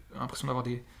 l'impression d'avoir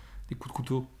des coups de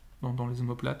couteau dans les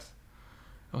omoplates.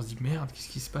 Et on se dit merde, qu'est-ce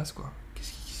qui se passe quoi?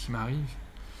 Qu'est-ce qui m'arrive?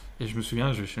 Et je me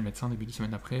souviens, je vais chez le médecin début de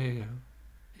semaine après, et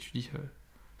je lui dis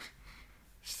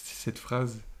cette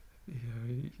phrase. Et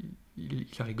il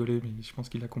a rigolé, mais je pense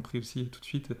qu'il a compris aussi tout de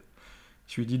suite.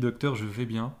 Je lui dis docteur, je vais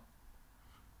bien,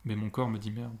 mais mon corps me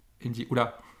dit merde. Et il me dit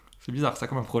oula, c'est bizarre ça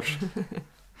comme approche.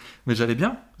 Mais j'allais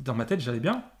bien, dans ma tête j'allais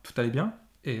bien, tout allait bien.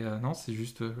 Et non, c'est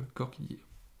juste le corps qui dit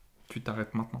tu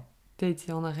t'arrêtes maintenant. T'as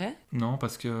été en arrêt? Non,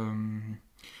 parce que.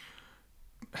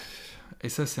 Et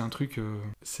ça, c'est un truc.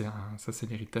 Ça, c'est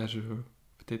l'héritage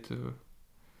peut-être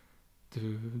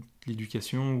de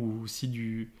l'éducation, ou aussi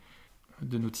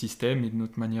de notre système et de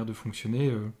notre manière de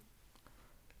fonctionner.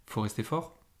 Faut rester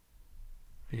fort.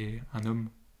 Et un homme,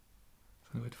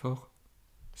 ça doit être fort.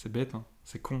 C'est bête, hein,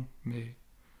 c'est con, mais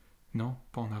non,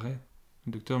 pas en arrêt.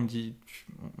 Le docteur me dit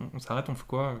on s'arrête, on fait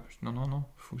quoi? Je dis, non,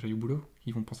 faut que j'aille au boulot.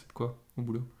 Ils vont penser de quoi au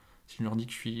boulot? Si je leur dis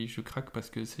que je craque parce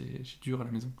que j'ai dur à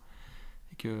la maison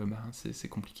et que c'est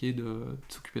compliqué de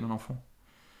s'occuper d'un enfant,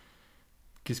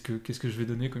 qu'est-ce que je vais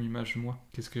donner comme image de moi?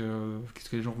 Qu'est-ce que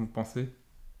les gens vont penser?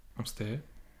 On se tait,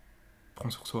 prend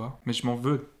sur soi, mais je m'en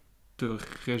veux de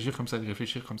réagir comme ça, de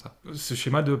réfléchir comme ça. Ce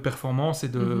schéma de performance et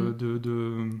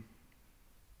de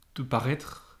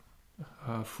paraître.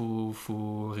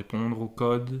 Faut répondre au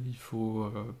code, il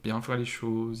faut bien faire les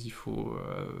choses, il faut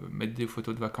mettre des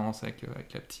photos de vacances avec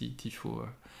la petite, il faut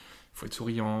être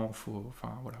souriant,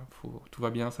 enfin voilà, tout va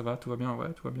bien, ça va, tout va bien,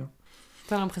 ouais, tout va bien.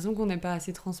 T'as l'impression qu'on n'est pas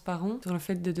assez transparent sur le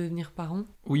fait de devenir parent?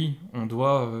 Oui, on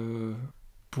doit,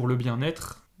 pour le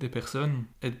bien-être des personnes,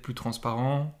 être plus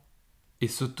transparent et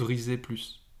s'autoriser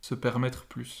plus, se permettre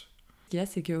plus. Ce qu'il y a,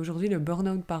 c'est qu'aujourd'hui, le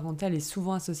burn-out parental est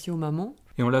souvent associé aux mamans.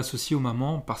 Et on l'associe aux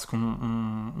mamans parce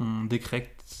qu'on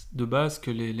décrète de base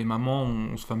que les mamans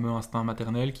ont ce fameux instinct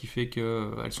maternel qui fait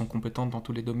qu'elles sont compétentes dans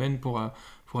tous les domaines pour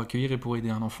accueillir et pour aider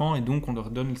un enfant, et donc on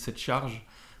leur donne cette charge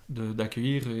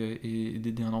d'accueillir et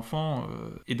d'aider un enfant,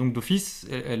 et donc d'office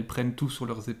elles prennent tout sur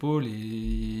leurs épaules,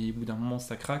 et au bout d'un moment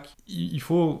ça craque. Il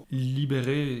faut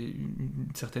libérer une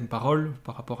certaine parole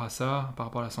par rapport à ça, par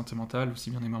rapport à la santé mentale,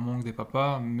 aussi bien des mamans que des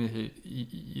papas, mais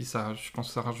ça, je pense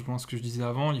que ça rejoint ce que je disais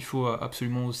avant, il faut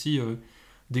absolument aussi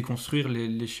déconstruire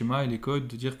les schémas et les codes,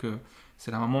 de dire que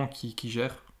c'est la maman qui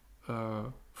gère.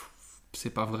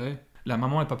 C'est pas vrai. La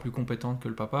maman n'est pas plus compétente que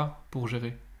le papa pour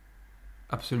gérer.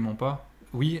 Absolument pas.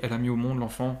 Oui, elle a mis au monde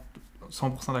l'enfant,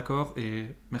 100% d'accord, et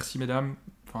merci mesdames,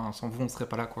 enfin sans vous on serait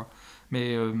pas là quoi.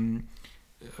 Mais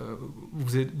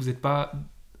vous êtes pas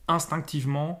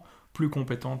instinctivement plus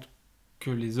compétente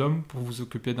que les hommes pour vous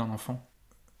occuper d'un enfant.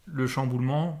 Le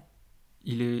chamboulement,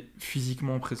 il est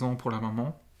physiquement présent pour la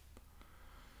maman,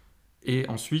 et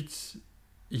ensuite,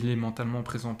 il est mentalement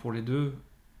présent pour les deux,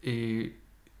 et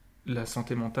la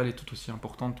santé mentale est tout aussi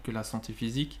importante que la santé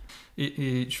physique.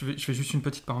 Et je fais juste une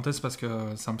petite parenthèse parce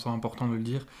que ça me semble important de le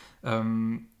dire.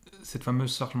 Cette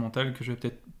fameuse charge mentale que je vais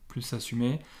peut-être plus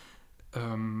assumer,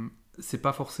 c'est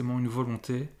pas forcément une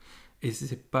volonté, et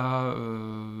c'est pas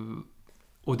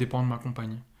aux dépens de ma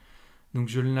compagne. Donc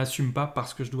je ne l'assume pas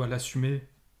parce que je dois l'assumer,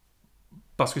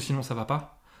 parce que sinon ça va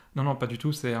pas. Non, non, pas du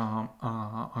tout. C'est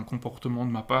un comportement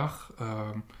de ma part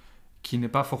qui n'est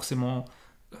pas forcément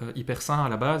hyper sain à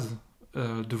la base,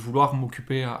 de vouloir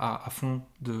m'occuper à fond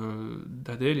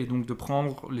d'Adèle et donc de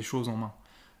prendre les choses en main.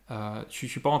 Je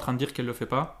suis pas en train de dire qu'elle le fait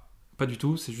pas du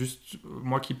tout. C'est juste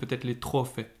moi qui peut-être l'ai trop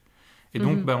fait. Et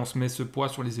donc, on se met ce poids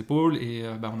sur les épaules et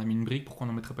on a mis une brique. Pourquoi on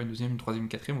n'en mettrait pas une deuxième, une troisième, une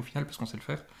quatrième au final, parce qu'on sait le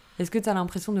faire. Est-ce que tu as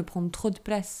l'impression de prendre trop de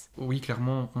place ? Oui,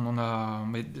 clairement, on en a.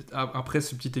 Mais après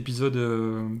ce petit épisode,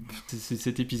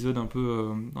 cet épisode un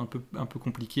peu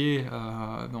compliqué,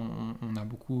 on a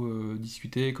beaucoup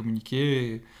discuté,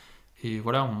 communiqué, et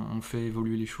voilà, on fait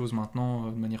évoluer les choses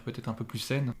maintenant de manière peut-être un peu plus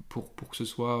saine pour que ce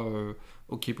soit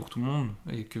ok pour tout le monde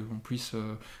et qu'on puisse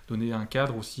donner un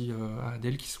cadre aussi à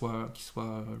Adèle qui soit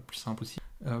le plus sain possible.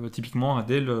 Typiquement,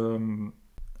 Adèle,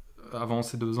 avant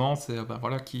ses 2 ans, c'est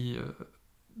voilà qui.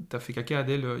 T'as fait caca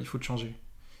Adèle, il faut te changer.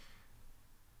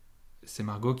 C'est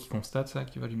Margot qui constate ça,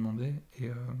 qui va lui demander, et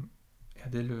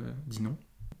Adèle dit non.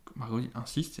 Margot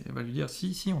insiste et elle va lui dire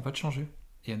si, on va te changer.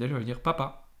 Et Adèle va lui dire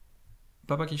papa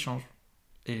qui change.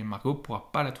 Et Margot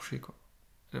pourra pas la toucher quoi.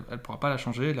 Elle pourra pas la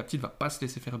changer, la petite va pas se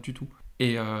laisser faire du tout.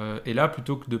 Et là,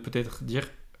 plutôt que de peut-être dire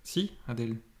si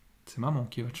Adèle, c'est maman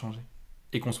qui va te changer,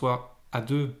 et qu'on soit à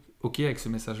deux ok avec ce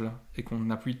message-là, et qu'on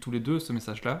appuie tous les deux ce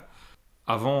message-là.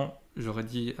 Avant, j'aurais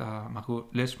dit à Margot,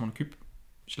 laisse, je m'en occupe,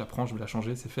 je la prends, je vais la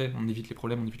changer, c'est fait, on évite les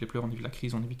problèmes, on évite les pleurs, on évite la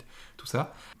crise, on évite tout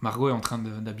ça. Margot est en train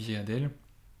d'habiller Adèle,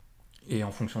 et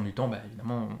en fonction du temps,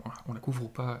 évidemment, on la couvre ou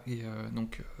pas, et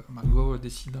donc Margot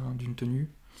décide d'une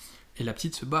tenue, et la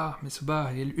petite se bat,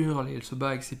 et elle hurle, et elle se bat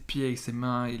avec ses pieds, avec ses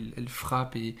mains, et elle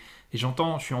frappe, et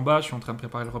j'entends, je suis en bas, je suis en train de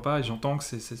préparer le repas, et j'entends que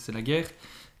c'est la guerre,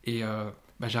 et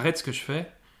j'arrête ce que je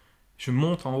fais, je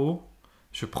monte en haut,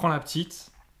 je prends la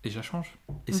petite, et je la change.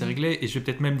 Et c'est réglé. Et je vais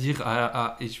peut-être même dire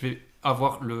et je vais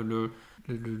avoir le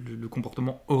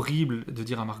comportement horrible de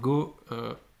dire à Margot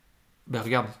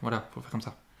regarde, voilà, faut faire comme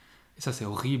ça. Et ça, c'est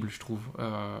horrible, je trouve.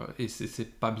 Et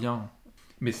c'est pas bien.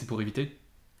 Mais c'est pour éviter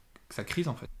que ça crise,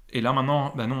 en fait. Et là,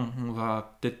 maintenant, non, on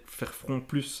va peut-être faire front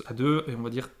plus à deux et on va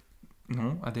dire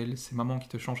non, Adèle, c'est maman qui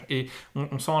te change. Et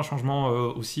on sent un changement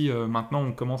aussi. Maintenant,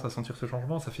 on commence à sentir ce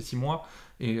changement. Ça fait 6 mois.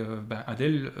 Et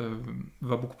Adèle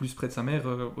va beaucoup plus près de sa mère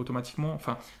automatiquement.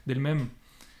 Enfin, d'elle-même.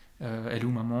 Elle est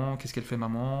où maman ? Qu'est-ce qu'elle fait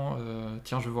maman ?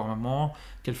 Tiens, je veux voir maman.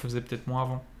 Qu'elle faisait peut-être moins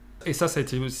avant. Et ça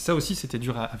aussi, c'était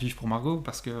dur à vivre pour Margot.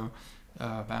 Parce que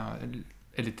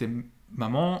elle était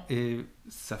maman et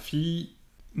sa fille...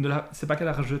 c'est pas qu'elle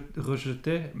la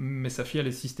rejetait, mais sa fille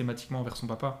allait systématiquement vers son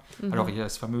papa. Alors il y a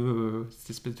cette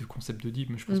espèce de concept d'Oedipe,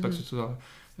 mais je pense pas que ce soit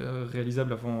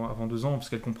réalisable avant 2 ans, parce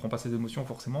qu'elle comprend pas ses émotions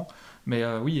forcément. Mais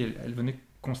oui, elle venait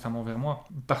constamment vers moi,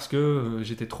 parce que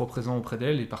j'étais trop présent auprès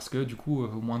d'elle, et parce que du coup,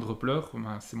 au moindre pleur,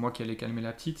 c'est moi qui allais calmer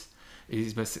la petite. Et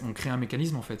on crée un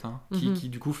mécanisme en fait, qui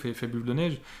du coup fait boule de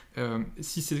neige.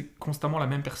 Si c'est constamment la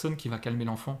même personne qui va calmer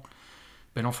l'enfant,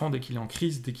 l'enfant, dès qu'il est en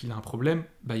crise, dès qu'il a un problème,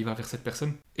 il va vers cette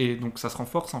personne. Et donc ça se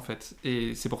renforce en fait.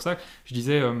 Et c'est pour ça que je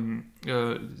disais,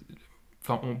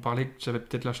 on parlait que j'avais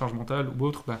peut-être la charge mentale ou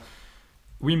autre.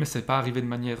 Oui, mais c'est pas arrivé de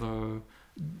manière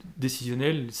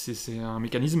décisionnelle. C'est un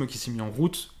mécanisme qui s'est mis en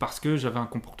route parce que j'avais un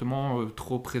comportement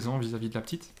trop présent vis-à-vis de la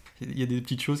petite. Il y a des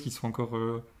petites choses qui sont encore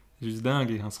juste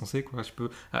dingues et insensées, quoi.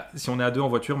 Si on est à 2 en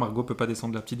voiture, Margot peut pas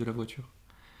descendre la petite de la voiture.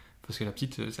 Parce que la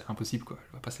petite, c'est impossible, quoi.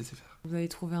 Elle va pas se laisser faire. Vous avez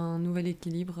trouvé un nouvel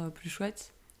équilibre plus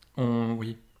chouette ?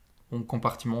 Oui. On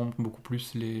compartimente beaucoup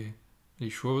plus les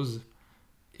choses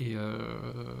et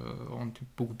on est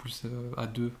beaucoup plus à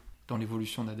 2 dans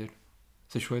l'évolution d'Adèle.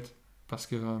 C'est chouette parce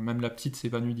que même la petite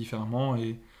s'épanouit différemment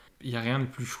et il n'y a rien de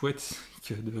plus chouette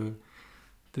que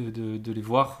de les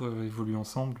voir évoluer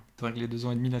ensemble. C'est vrai que les 2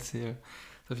 ans et demi, là,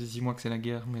 ça fait 6 mois que c'est la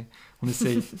guerre, mais on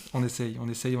essaye, on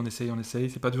essaye.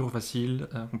 C'est pas toujours facile,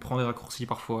 on prend des raccourcis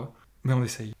parfois, Mais on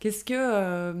essaye. Qu'est-ce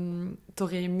que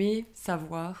t'aurais aimé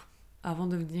savoir avant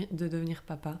de devenir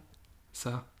papa ?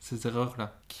 Ça, ces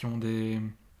erreurs-là, qui ont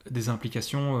des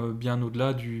implications bien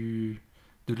au-delà de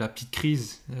la petite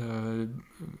crise.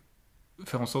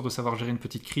 Faire en sorte de savoir gérer une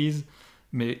petite crise,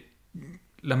 mais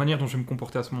la manière dont je vais me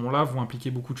comporter à ce moment-là vont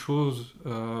impliquer beaucoup de choses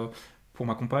pour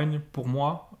ma compagne, pour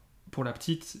moi, pour la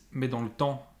petite, mais dans le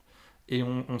temps. Et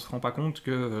on ne se rend pas compte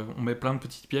qu'on met plein de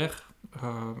petites pierres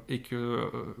et que,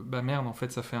 merde, en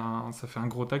fait, ça fait un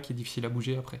gros tas qui est difficile à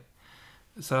bouger après.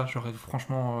 Ça, j'aurais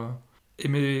franchement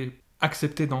aimé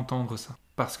accepter d'entendre ça.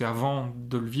 Parce qu'avant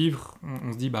de le vivre,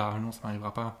 on se dit, non, ça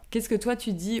n'arrivera pas. Qu'est-ce que toi,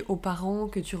 tu dis aux parents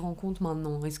que tu rencontres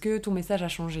maintenant ? Est-ce que ton message a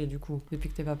changé, du coup, depuis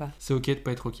que t'es papa ? C'est ok de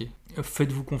pas être ok.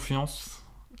 Faites-vous confiance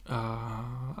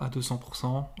à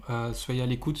 200%. Soyez à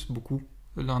l'écoute beaucoup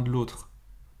l'un de l'autre.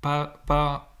 Pas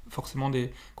forcément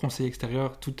des conseils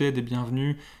extérieurs. Toute aide est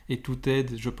bienvenue et toute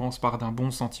aide, je pense, part d'un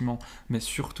bon sentiment. Mais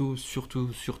surtout,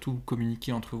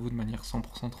 communiquer entre vous de manière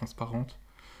 100% transparente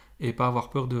et pas avoir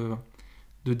peur de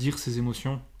dire ses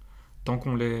émotions tant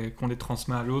qu'on les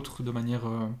transmet à l'autre de manière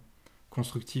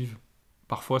constructive.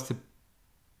 Parfois, c'est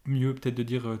mieux peut-être de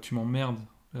dire tu m'emmerdes,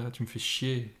 tu me fais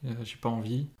chier, j'ai pas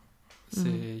envie.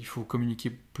 Il faut communiquer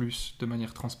plus de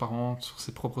manière transparente sur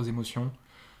ses propres émotions,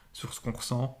 sur ce qu'on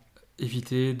ressent.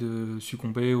 Éviter de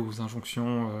succomber aux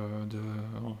injonctions de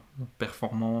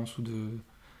performance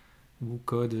ou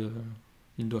code.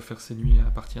 Il doit faire ses nuits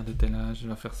à partir de tel âge, il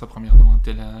va faire sa première dent à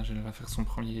tel âge, il va faire son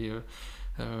premier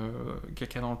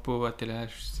caca dans le pot à tel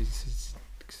âge.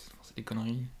 C'est des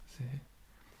conneries. Il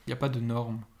n'y a pas de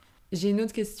normes. J'ai une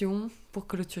autre question pour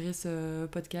clôturer ce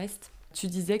podcast. Tu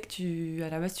disais que à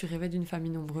la base, tu rêvais d'une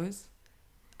famille nombreuse.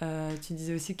 Tu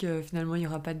disais aussi que finalement, il n'y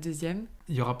aura pas de deuxième.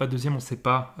 Il n'y aura pas de deuxième, on ne sait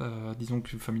pas. Disons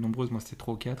que famille nombreuse, moi, c'était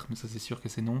 3 ou 4, mais ça, c'est sûr que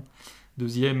c'est non.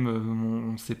 Deuxième,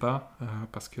 on ne sait pas,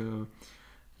 parce que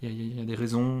il y a des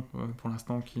raisons, pour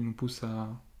l'instant, qui nous poussent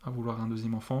à vouloir un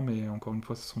deuxième enfant, mais encore une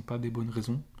fois, ce ne sont pas des bonnes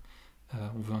raisons.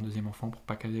 On veut un deuxième enfant pour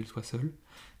pas qu'Adèle soit seule.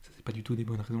 Ça, c'est pas du tout des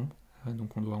bonnes raisons.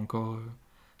 Donc, on doit encore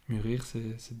mûrir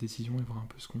cette décision et voir un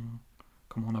peu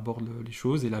comment on aborde les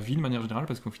choses et la vie de manière générale,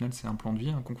 parce qu'au final, c'est un plan de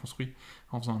vie qu'on construit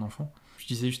en faisant un enfant. Je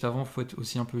disais juste avant, il faut être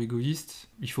aussi un peu égoïste.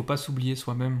 Il ne faut pas s'oublier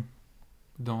soi-même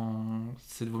dans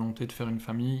cette volonté de faire une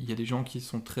famille. Il y a des gens qui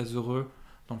sont très heureux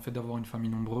dans le fait d'avoir une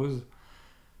famille nombreuse.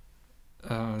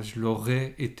 Je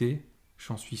l'aurais été,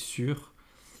 j'en suis sûr,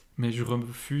 mais je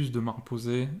refuse de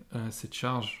m'imposer cette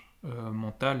charge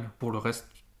mentale pour le reste,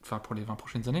 pour les 20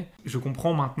 prochaines années. Je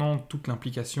comprends maintenant toute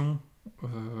l'implication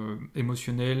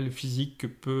émotionnelle, physique que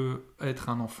peut être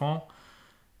un enfant.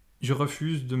 Je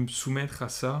refuse de me soumettre à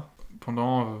ça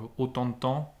pendant autant de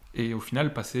temps et au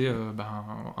final passer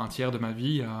un tiers de ma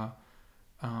vie à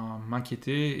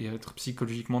m'inquiéter et à être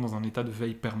psychologiquement dans un état de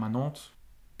veille permanente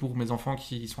pour mes enfants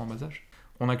qui sont en bas âge.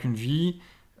 On n'a qu'une vie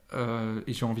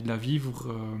et j'ai envie de la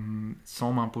vivre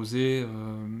sans m'imposer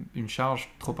une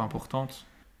charge trop importante.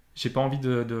 J'ai pas envie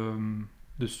de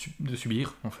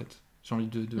subir en fait. J'ai envie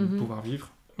de pouvoir vivre.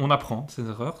 On apprend de ses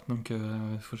erreurs, donc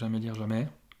il faut jamais dire jamais,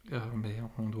 mais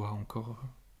on doit encore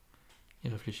y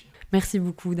réfléchir. Merci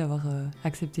beaucoup d'avoir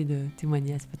accepté de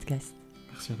témoigner à ce podcast.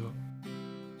 Merci à toi.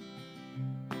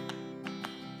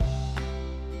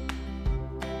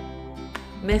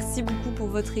 Merci beaucoup pour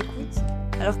votre écoute.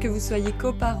 Alors que vous soyez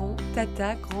coparents,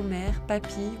 tata, grand-mère,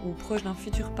 papy ou proche d'un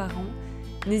futur parent,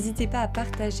 n'hésitez pas à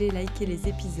partager, liker les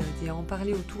épisodes et à en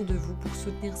parler autour de vous pour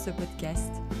soutenir ce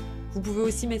podcast. Vous pouvez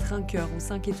aussi mettre un cœur ou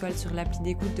 5 étoiles sur l'appli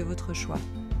d'écoute de votre choix.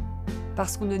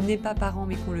 Parce qu'on ne naît pas parent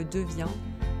mais qu'on le devient,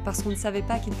 parce qu'on ne savait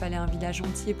pas qu'il fallait un village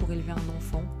entier pour élever un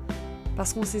enfant,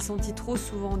 parce qu'on s'est senti trop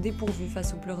souvent dépourvu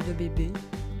face aux pleurs de bébé,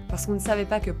 parce qu'on ne savait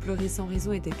pas que pleurer sans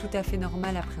raison était tout à fait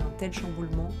normal après un tel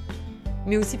chamboulement,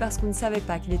 mais aussi parce qu'on ne savait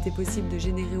pas qu'il était possible de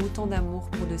générer autant d'amour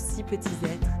pour de si petits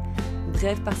êtres.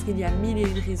 Bref, parce qu'il y a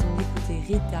 1001 raisons d'écouter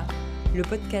Rita, le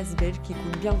podcast belge qui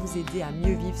compte bien vous aider à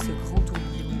mieux vivre ce grand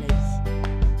tourbillon.